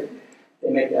over here. They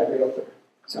make that real clear.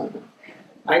 So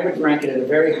I would rank it at a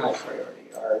very high priority.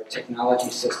 Our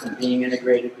technology system being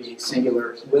integrated, being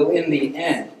singular, will in the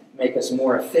end make us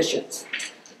more efficient.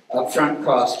 Upfront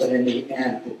cost, but in the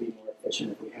end will be more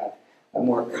efficient if we have a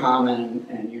more common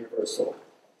and universal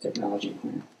technology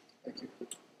plan. Thank you.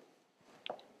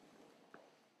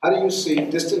 How do you see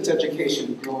distance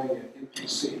education growing at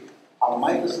UPC? How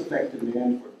might this affect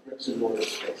demand for bricks and mortar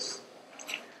space?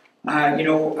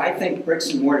 I think bricks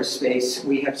and mortar space,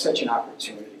 we have such an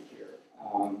opportunity here.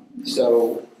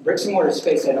 So bricks and mortar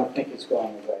space I don't think is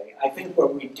going away. I think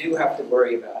what we do have to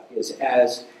worry about is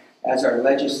as our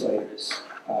legislators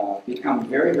become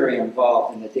very, very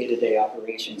involved in the day-to-day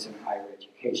operations in higher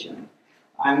education,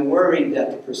 I'm worried that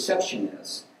the perception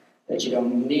is that you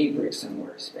don't need bricks and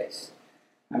mortar space.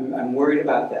 I'm worried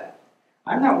about that.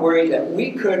 I'm not worried that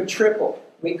we could triple,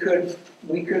 we could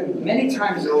many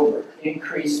times over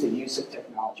increase the use of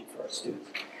technology for our students.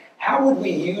 How would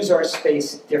we use our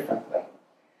space differently?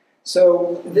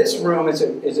 So this room is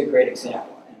a great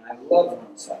example, and I love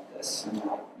rooms like this.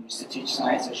 I used to teach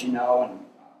science, as you know, and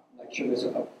lecture was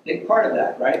a big part of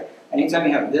that, right? Anytime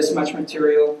you have this much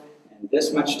material and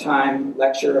this much time,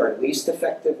 lecture, our least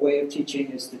effective way of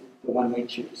teaching is the one we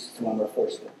choose, the one we're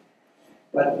forced to.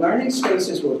 But learning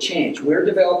spaces will change. We're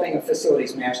developing a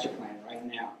facilities master plan right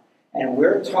now, and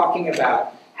we're talking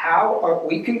about how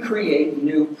we can create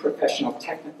new professional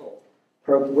technical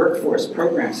workforce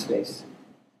program space.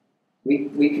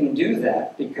 We can do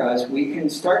that because we can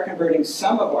start converting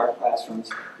some of our classrooms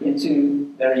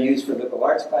that are used for liberal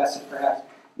arts classes, perhaps,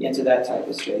 into that type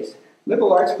of space.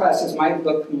 Liberal arts classes might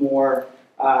look more,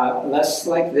 less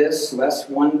like this, less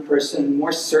one person,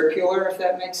 more circular, if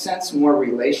that makes sense, more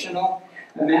relational.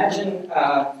 Imagine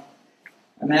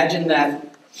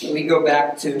that we go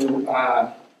back to,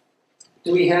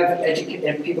 do we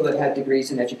have people that had degrees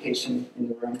in education in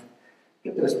the room?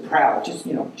 Get those proud,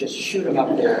 just shoot them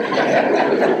up there.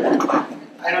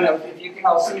 I don't know if you can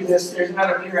all see this. There's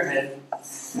another pyramid.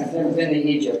 I've never been to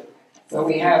Egypt. But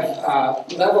we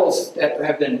have levels that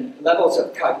have been levels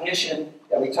of cognition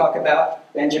that we talk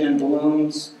about, Benjamin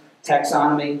Bloom's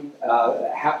taxonomy,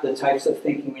 the types of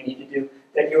thinking we need to do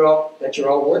that you're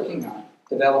all working on,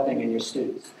 developing in your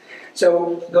students.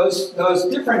 So those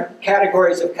different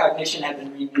categories of cognition have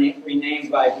been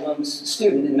renamed by Bloom's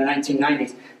student in the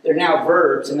 1990s. They're now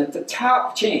verbs, and at the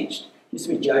top changed. It used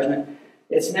to be judgment.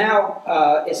 It's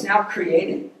now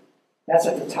creating. That's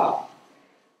at the top.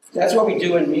 That's what we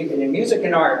do in music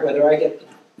and art, whether I get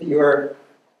your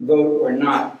vote or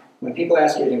not. When people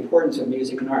ask you the importance of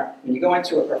music and art, when you go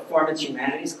into a performance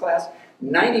humanities class,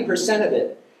 90% of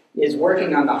it is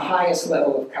working on the highest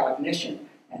level of cognition,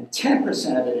 and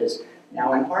 10% of it is,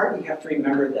 now in art we have to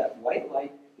remember that white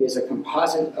light is a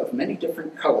composite of many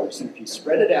different colors, and if you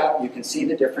spread it out, you can see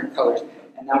the different colors.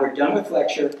 And now we're done with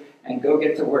lecture, and go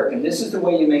get to work. And this is the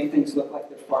way you make things look like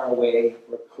they're far away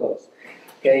or close.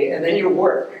 Okay, and then you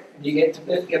work, and you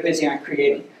get busy on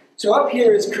creating. So up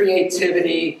here is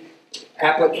creativity,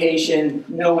 application,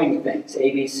 knowing things,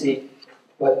 ABC.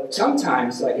 But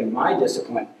sometimes, like in my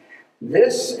discipline,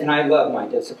 this, and I love my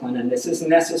discipline, and this is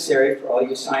necessary for all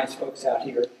you science folks out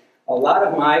here, a lot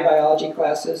of my biology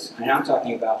classes, and I'm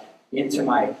talking about into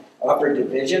my upper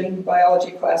division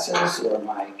biology classes or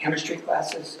my chemistry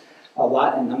classes, a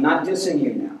lot, and I'm not dissing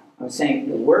you now. I'm saying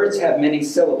the words have many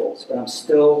syllables, but I'm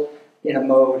still in a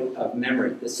mode of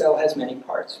memory. The cell has many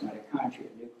parts, mitochondria,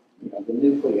 the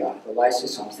nuclei, the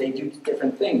lysosomes. They do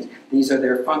different things. These are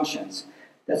their functions.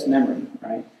 That's memory,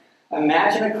 right?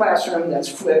 Imagine a classroom that's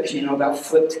flipped. You know about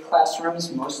flipped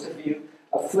classrooms, most of you.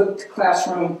 A flipped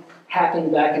classroom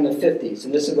happened back in the 50s,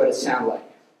 and this is what it sounded like.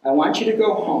 I want you to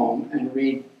go home and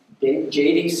read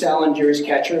J.D. Salinger's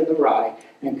Catcher in the Rye,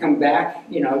 and come back,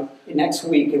 next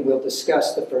week, and we'll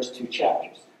discuss the first 2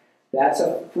 chapters. That's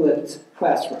a flipped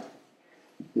classroom.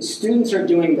 The students are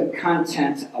doing the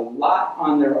content a lot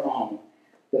on their own.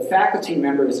 The faculty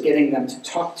member is getting them to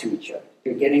talk to each other.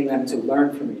 You're getting them to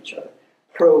learn from each other,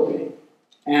 probing,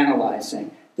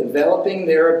 analyzing, developing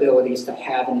their abilities to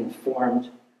have an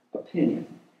informed opinion.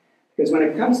 Because when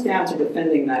it comes down to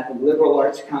defending that liberal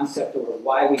arts concept or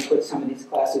why we put some of these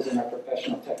classes in our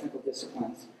professional technical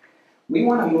disciplines, we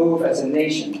want to move as a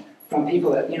nation from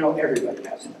people that, everybody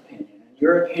has an opinion. And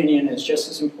your opinion is just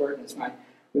as important as mine.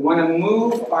 We want to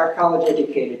move our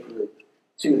college-educated group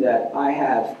to that I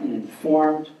have an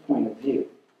informed point of view.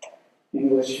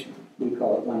 English, we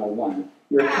call it 101.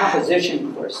 Your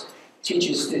composition course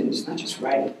teaches students not just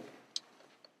writing,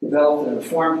 develop an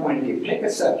informed point of view. Pick a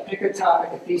subject, pick a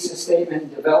topic, a thesis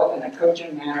statement, develop in a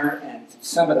cogent manner, and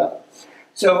sum it up.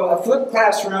 So a flipped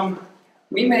classroom,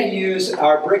 we may use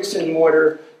our bricks and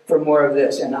mortar for more of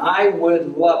this. And I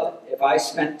would love it if I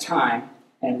spent time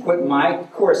and put my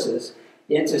courses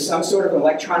into some sort of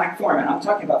electronic format. I'm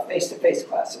talking about face-to-face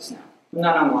classes now,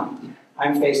 not online.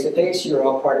 I'm face-to-face, you're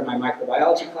all part of my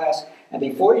microbiology class, and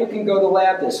before you can go to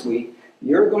lab this week,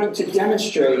 you're going to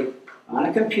demonstrate on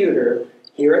a computer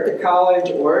here at the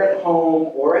college or at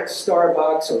home or at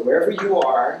Starbucks or wherever you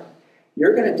are,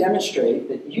 you're going to demonstrate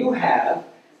that you have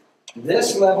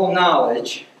this level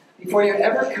knowledge before you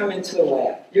ever come into the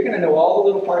lab. You're going to know all the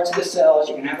little parts of the cells,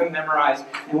 you're going to have them memorized,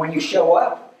 and when you show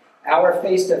up, our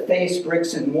face-to-face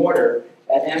bricks and mortar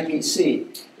at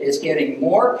MPC is getting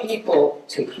more people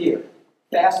to hear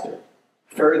faster,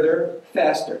 further,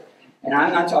 faster. And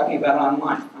I'm not talking about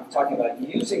online. I'm talking about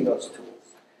using those tools.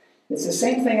 It's the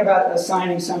same thing about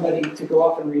assigning somebody to go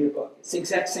off and read a book. It's the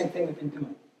exact same thing we've been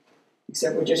doing,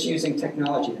 except we're just using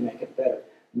technology to make it better.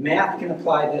 Math can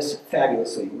apply this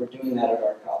fabulously. We're doing that at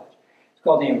our college. It's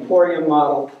called the Emporium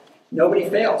model. Nobody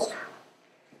fails.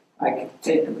 I can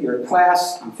take your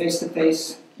class, I'm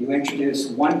face-to-face, you introduce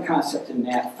one concept in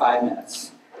math, 5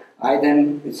 minutes.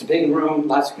 It's a big room,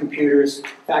 lots of computers,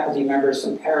 faculty members,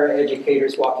 some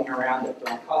para-educators walking around that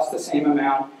don't cost the same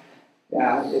amount.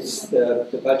 It's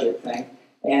the budget thing.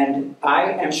 And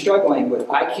I am struggling with,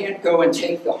 I can't go and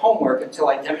take the homework until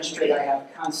I demonstrate I have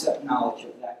concept knowledge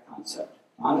of that concept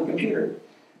on the computer.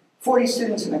 40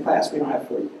 students in the class, we don't have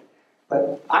 40 yet.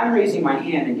 But I'm raising my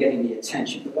hand and getting the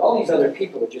attention. But all these other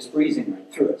people are just breezing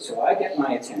right through it. So I get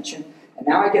my attention, and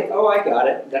now I get, oh, I got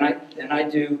it. Then I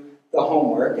do the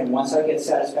homework, and once I get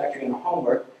satisfactory in the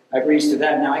homework, I breeze through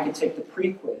that. Now I can take the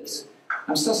pre-quiz.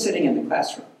 I'm still sitting in the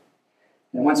classroom.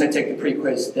 And once I take the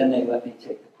pre-quiz, then they let me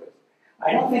take the quiz.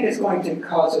 I don't think it's going to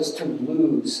cause us to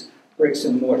lose bricks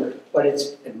and mortar, but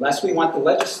it's, unless we want the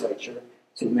legislature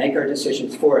to make our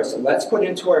decisions for us. So let's put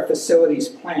into our facilities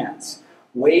plans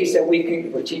ways that we can,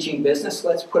 if we're teaching business,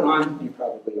 let's put on, you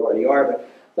probably already are, but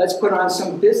let's put on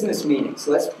some business meetings.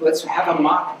 Let's have a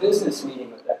mock business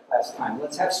meeting with that class time.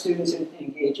 Let's have students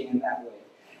engaging in that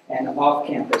way. and off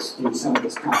campus do some of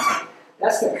this content.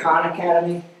 That's the Khan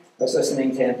Academy. I was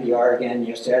listening to NPR again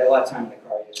yesterday. I had a lot of time in the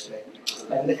car yesterday.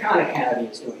 And the Khan Academy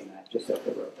is doing that, just up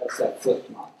the road. That's that flipped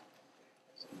model.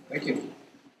 Thank you.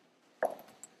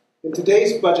 In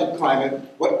today's budget climate,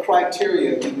 what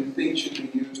criteria do you think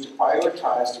should be used to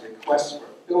prioritize the requests for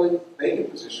filling vacant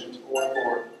positions or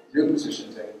for new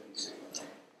positions at NPC?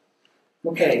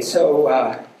 Okay, so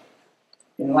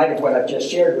in light of what I've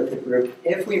just shared with the group,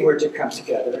 if we were to come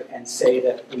together and say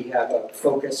that we have a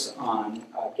focus on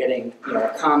getting a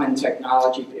common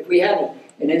technology, if we had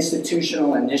an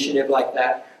institutional initiative like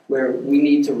that where we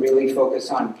need to really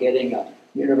focus on getting a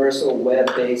universal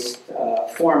web-based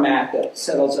format that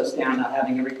settles us down, not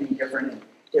having everything different in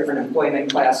different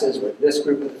employment classes with this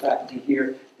group of the faculty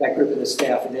here, that group of the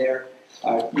staff there,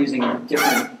 using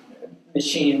different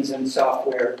machines and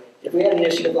software. If we had an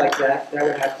initiative like that, that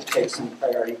would have to take some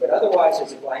priority. But otherwise,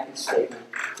 as a blanket statement,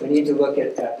 we need to look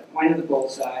at the point of the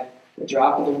bullseye, the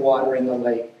drop of the water in the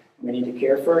lake. We need to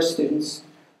care for our students.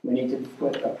 We need to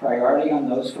put a priority on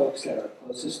those folks that are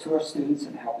closest to our students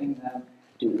and helping them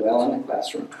do well in the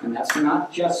classroom. And that's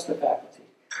not just the faculty,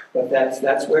 but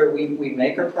that's where we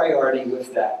make our priority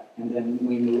with that, and then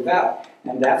we move out.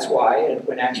 And that's why at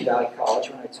Wenatchee Valley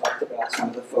College, when I talked about some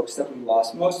of the folks that we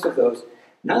lost, most of those,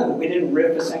 none of them, we didn't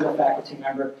rip a single faculty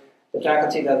member. The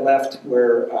faculty that left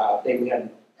were, we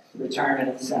had retirement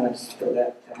incentives for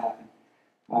that to happen.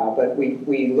 But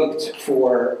we looked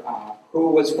for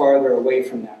who was farther away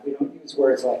from that. We don't use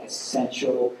words like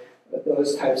essential, but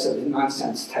those types of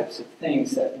nonsense types of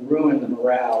things that ruin the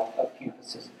morale of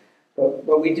campuses.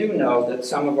 But we do know that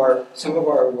some of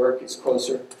our work is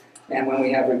closer, and when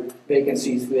we have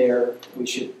vacancies there, we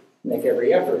should make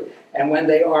every effort. And when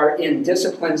they are in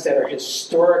disciplines that are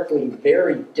historically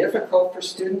very difficult for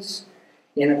students,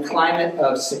 in a climate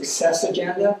of success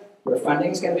agenda, where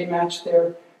funding is going to be matched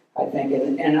there, I think,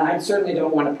 and I certainly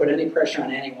don't want to put any pressure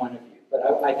on any one of you, but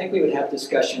I think we would have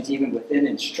discussions even within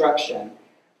instruction,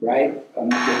 right?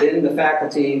 Within the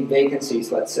faculty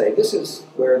vacancies, let's say. This is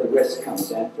where the risk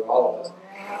comes in for all of us.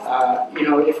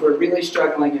 If we're really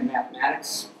struggling in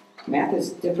mathematics, math is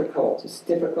difficult. It's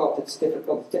difficult, it's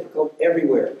difficult, it's difficult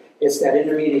everywhere. It's that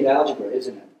intermediate algebra,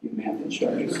 isn't it, you math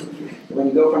instructors? When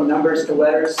you go from numbers to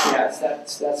letters, yes,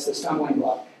 that's the stumbling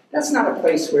block. That's not a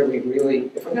place where we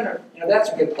really, if we're going to, that's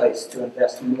a good place to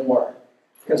invest more.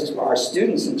 Because our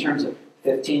students, in terms of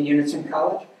 15 units in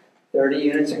college, 30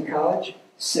 units in college,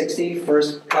 60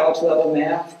 first college level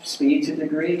math, speed to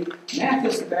degree, math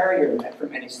is the barrier for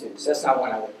many students. That's not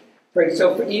one I would break.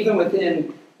 So even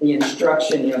within the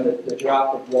instruction, the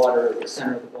drop of water at the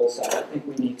center of the bullseye, I think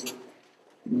we need to,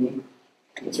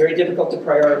 it's very difficult to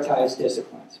prioritize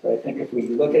disciplines, but I think if we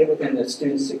look at it within the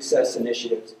student success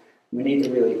initiatives, we need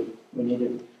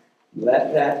to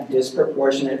let that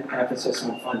disproportionate emphasis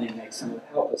on funding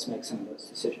help us make some of those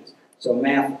decisions. So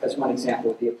math, as one example,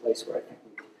 would be a place where I think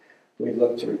we'd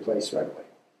look to replace right away.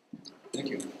 Thank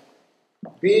you.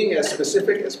 Being as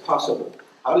specific as possible,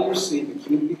 how do you see the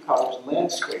community college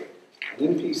landscape,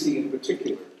 and NPC in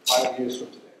particular, 5 years from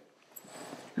today?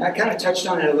 I kind of touched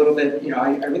on it a little bit.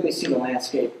 I really see the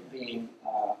landscape being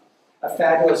a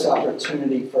fabulous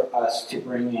opportunity for us to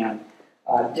bring in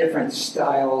different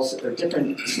styles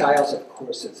of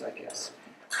courses, I guess.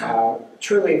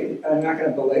 Truly, I'm not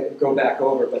going to go back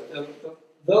over, but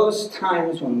those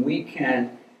times when we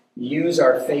can use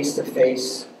our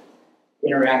face-to-face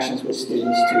interactions with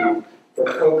students for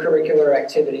co-curricular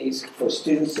activities, for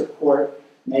student support,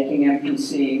 making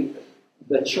MPC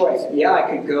the choice. Yeah, I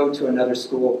could go to another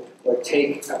school or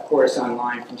take a course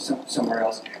online from somewhere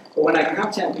else. But when I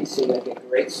come to MPC, I get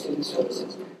great student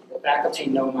services. The faculty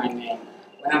know my name.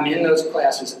 When I'm in those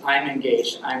classes, I'm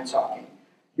engaged, I'm talking.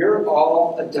 You're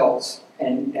all adults,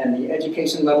 and the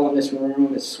education level in this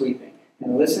room is sweeping.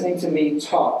 And listening to me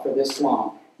talk for this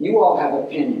long, you all have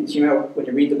opinions. When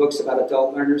you read the books about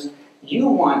adult learners, you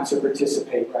want to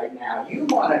participate right now. You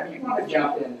want to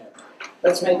jump in there.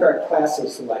 Let's make our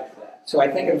classes like that. So I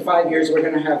think in 5 years, we're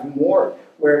going to have more,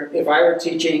 where if I were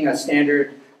teaching a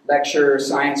standard lecture or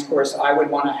science course, I would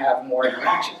want to have more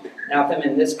interaction. Now, if I'm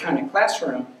in this kind of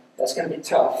classroom, that's going to be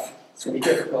tough. It's going to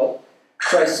be difficult.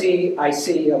 So I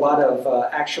see a lot of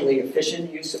actually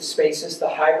efficient use of spaces, the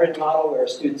hybrid model where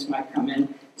students might come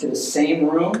in to the same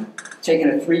room, taking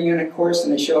a 3-unit course,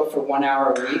 and they show up for 1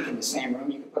 hour a week in the same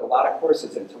room. You can put a lot of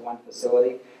courses into one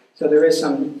facility. So there is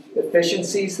some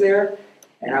efficiencies there.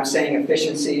 And I'm saying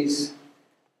efficiencies,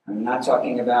 I'm not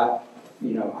talking about,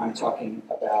 I'm talking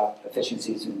about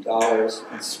efficiencies in dollars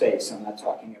and space. I'm not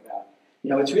talking about You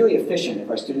know, it's really efficient if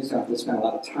our students don't have to spend a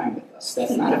lot of time with us.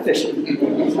 That's not efficient.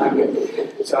 It's not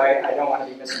good. So I don't want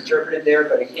to be misinterpreted there,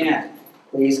 but again,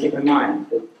 please keep in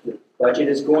mind that the budget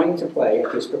is going to play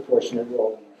a disproportionate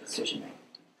role in our decision making.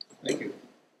 Thank you.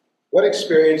 What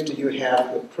experience do you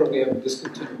have with program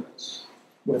discontinuance?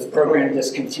 With program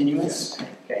discontinuance? Yes.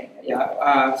 Okay,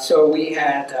 yeah. So we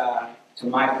had, so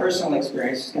my personal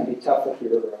experience is going to be tough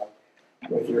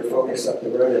with your focus up the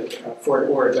road at Fort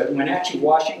Ord, but in Wenatchee,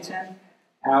 Washington,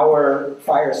 our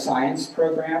fire science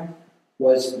program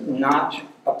was not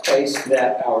a place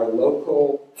that our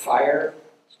local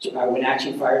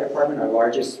Wenatchee Fire Department, our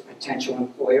largest potential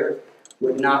employer,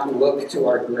 would not look to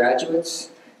our graduates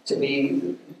to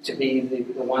be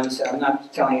the ones. I'm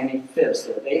not telling any fibs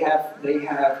there. They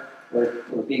have,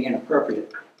 or being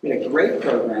inappropriate. We had a great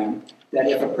program that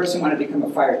if a person wanted to become a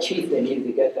fire chief, they needed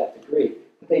to get that degree.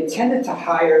 But they tended to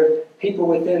hire people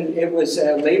within. It was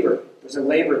labor. It was a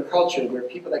labor culture where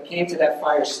people that came to that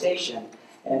fire station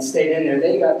and stayed in there,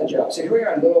 they got the job. So here we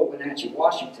are in little Wenatchee,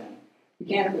 Washington. We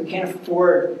can't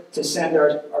afford to send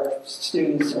our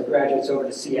students, our graduates over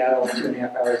to Seattle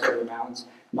 2.5 hours over the mountains.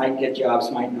 Might get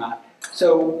jobs, might not.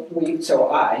 So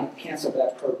I canceled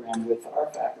that program with our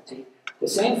faculty. The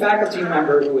same faculty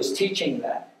member who was teaching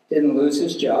that didn't lose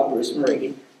his job, Bruce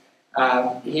Morigi.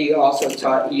 He also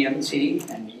taught EMT,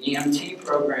 and the EMT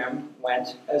program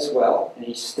went as well, and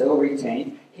he's still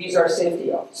retained. He's our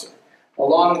safety officer.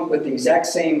 Along with the exact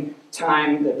same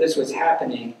time that this was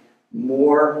happening,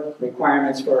 more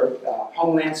requirements for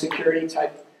homeland security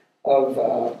type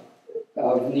of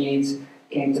needs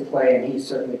came to play, and he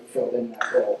certainly filled in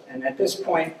that role. And at this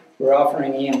point, we're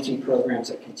offering EMT programs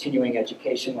at continuing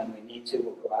education. When we need to,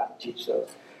 we'll go out and teach those.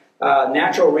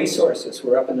 Natural resources.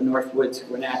 We're up in the North Woods of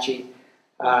Wenatchee.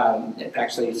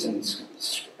 Actually, it's in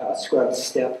scrub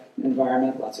steppe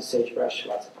environment, lots of sagebrush,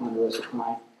 lots of ponderosa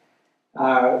pine.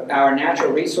 Our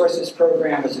natural resources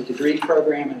program is a degree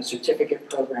program and a certificate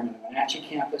program in the Wenatchee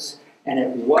campus, and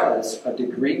it was a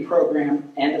degree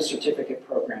program and a certificate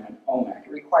program in Omak.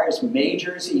 It requires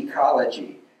majors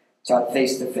ecology taught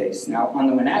face-to-face. Now, on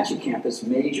the Wenatchee campus,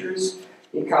 majors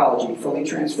ecology, fully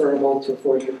transferable to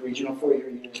a regional four-year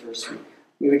university.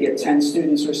 We would get 10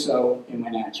 students or so in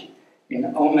Wenatchee. In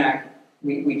Omak,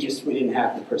 we didn't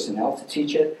have the personnel to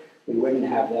teach it. We wouldn't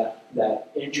have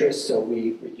that interest, so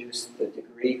we reduced the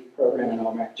degree program in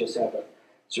Omak, just have a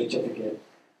certificate.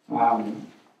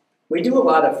 We do a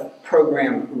lot of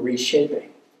program reshaping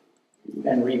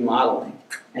and remodeling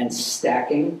and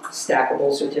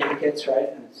stackable certificates, right?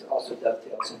 And it also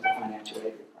dovetails into financial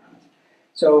aid requirements.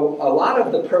 So a lot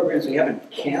of the programs we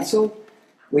haven't canceled,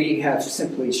 we have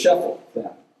simply shuffled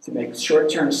them to make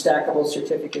short-term stackable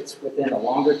certificates within a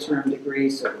longer-term degree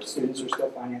so the students are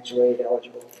still financial aid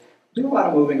eligible. Do a lot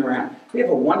of moving around. We have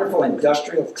a wonderful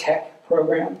industrial tech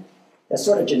program that's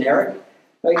sort of generic.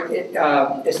 Like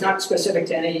it's not specific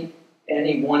to any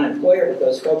one employer, but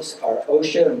those folks are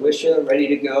OSHA and WSHA ready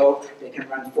to go. They can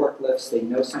run forklifts. They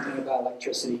know something about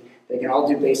electricity. They can all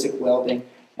do basic welding.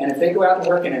 And if they go out and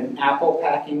work in an apple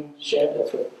packing shed,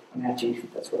 that's where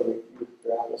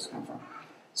apples come from.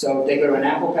 So if they go to an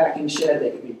apple packing shed,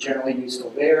 they could be generally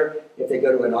useful there. If they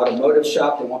go to an automotive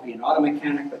shop, they won't be an auto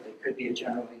mechanic, but they could be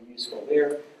generally useful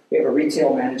there. We have a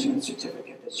retail management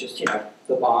certificate that's just,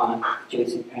 the bond,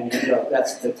 JCPenney,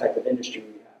 that's the type of industry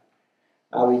we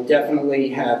have. We definitely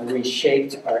have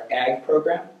reshaped our ag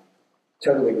program,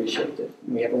 totally reshaped it.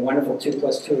 And we have a wonderful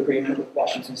 2+2 agreement with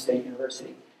Washington State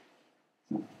University.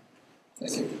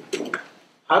 Thank you.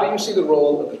 How do you see the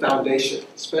role of the foundation,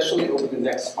 especially over the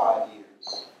next 5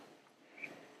 years?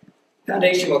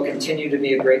 Foundation will continue to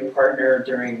be a great partner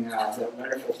during the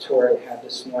wonderful tour I had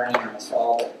this morning, and I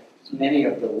saw many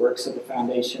of the works of the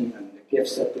foundation and the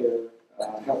gifts that they're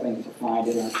helping to find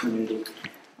in our community.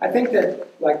 I think that,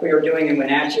 like we were doing in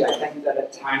Wenatchee, I think that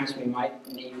at times we might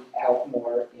need help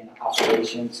more in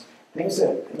operations. Things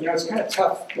that, it's kind of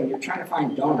tough when you're trying to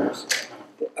find donors.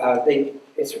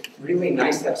 It's really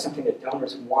nice to have something that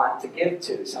donors want to give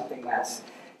to, something that's,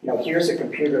 here's a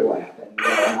computer lab, and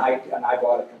I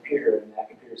bought a computer, and that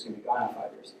computer's going to be gone in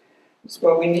 5 years.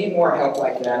 But we need more help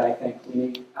like that. I think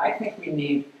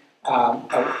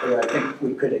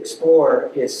we could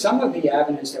explore is some of the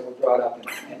avenues that were brought up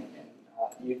in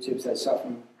YouTube's I saw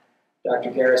from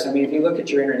Dr. Garris. I mean, if you look at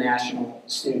your international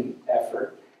student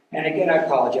effort, and again, I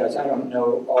apologize, I don't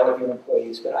know all of your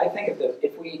employees, but I think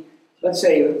if we, let's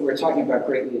say we're talking about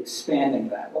greatly expanding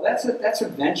that, well, that's a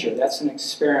venture, that's an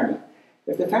experiment.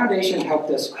 If the foundation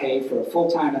helped us pay for a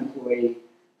full-time employee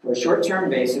for a short-term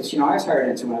basis, I was hired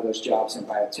into one of those jobs in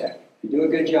biotech. If you do a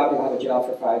good job, you'll have a job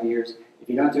for 5 years. If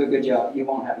you don't do a good job, you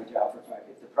won't have a job for 5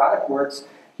 years. If the product works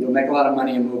you'll make a lot of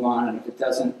money and move on, and if it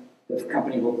doesn't, the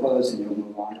company will close and you'll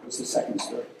move on. It was the second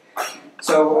story.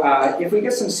 So if we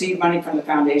get some seed money from the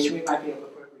foundation, we might be able to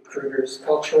put recruiters,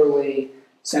 culturally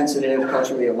sensitive,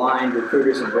 culturally aligned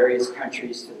recruiters in various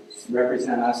countries to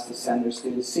represent us, to send their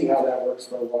students, see how that works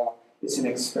for a while. It's an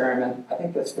experiment. I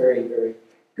think that's very, very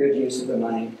good use of the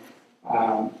money.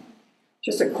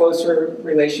 Just a closer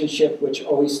relationship, which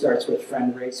always starts with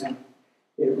friend-raising.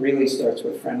 It really starts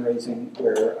with friend-raising,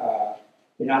 where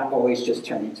you're not always just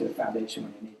turning to the foundation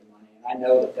when you need the money. And I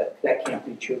know that can't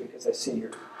be true because I see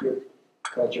your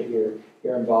culture here.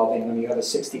 You're involving them. You have a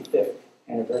 65th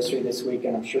anniversary this week,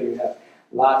 and I'm sure you have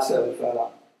lots of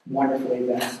wonderful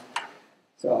events.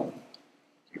 So,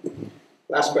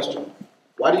 Last question.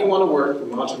 Why do you want to work for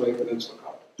Monterey Peninsula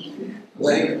College?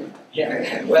 Well,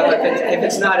 if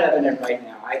it's not evident right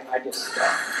now,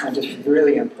 I'm just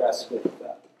really impressed with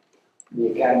the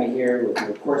academy here, with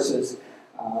your courses,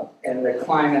 and the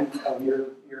climate of your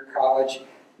college.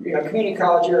 You know, community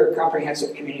college, you're a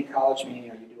comprehensive community college, meaning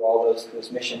you do all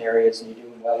those mission areas and you're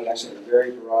doing well. You actually have a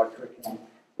very broad curriculum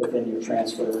within your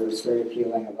transfer. It's very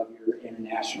appealing. I love your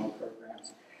international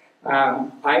programs.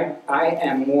 I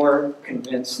am more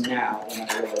convinced now than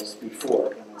I was before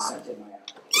when I sent in my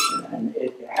application. And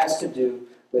it has to do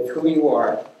with who you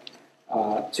are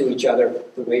to each other,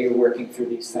 the way you're working through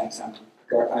these things.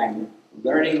 I'm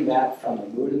learning that from the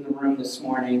mood in the room this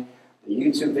morning, the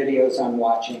YouTube videos I'm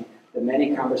watching, the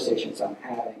many conversations I'm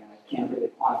having, and I can't really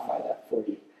quantify that for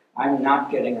you. I'm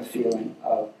not getting a feeling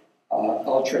of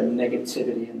ultra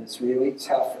negativity in this really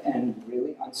tough and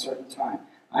really uncertain time.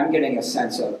 I'm getting a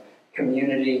sense of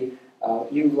community.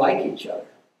 You like each other.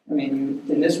 I mean,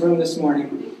 in this room this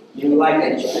morning, you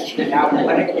like each other. Now,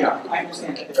 I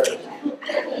understand that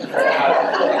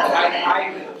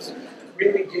I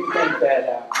really do think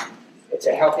that it's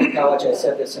a healthy college. I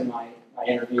said this in my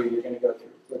interview.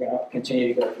 We're going to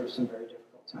continue to go through some very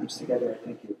difficult times together. I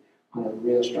think you're on a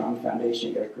real strong foundation.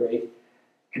 You've got a great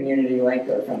community link.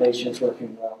 Our foundation is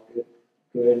working well.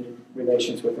 Good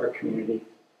relations with our community.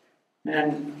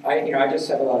 And I just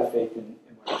have a lot of faith in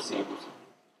what I see.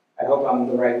 I hope I'm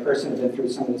the right person. I've been through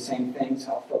some of the same things.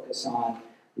 I'll focus on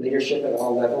leadership at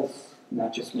all levels,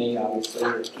 not just me, obviously.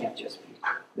 It can't just be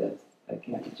that. I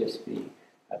can't just be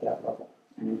at that level.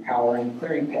 And empowering,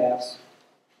 clearing paths.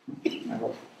 I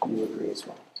hope you agree as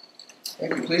well.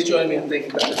 Thank you. Please join me in thanking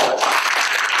Dr. Tribley.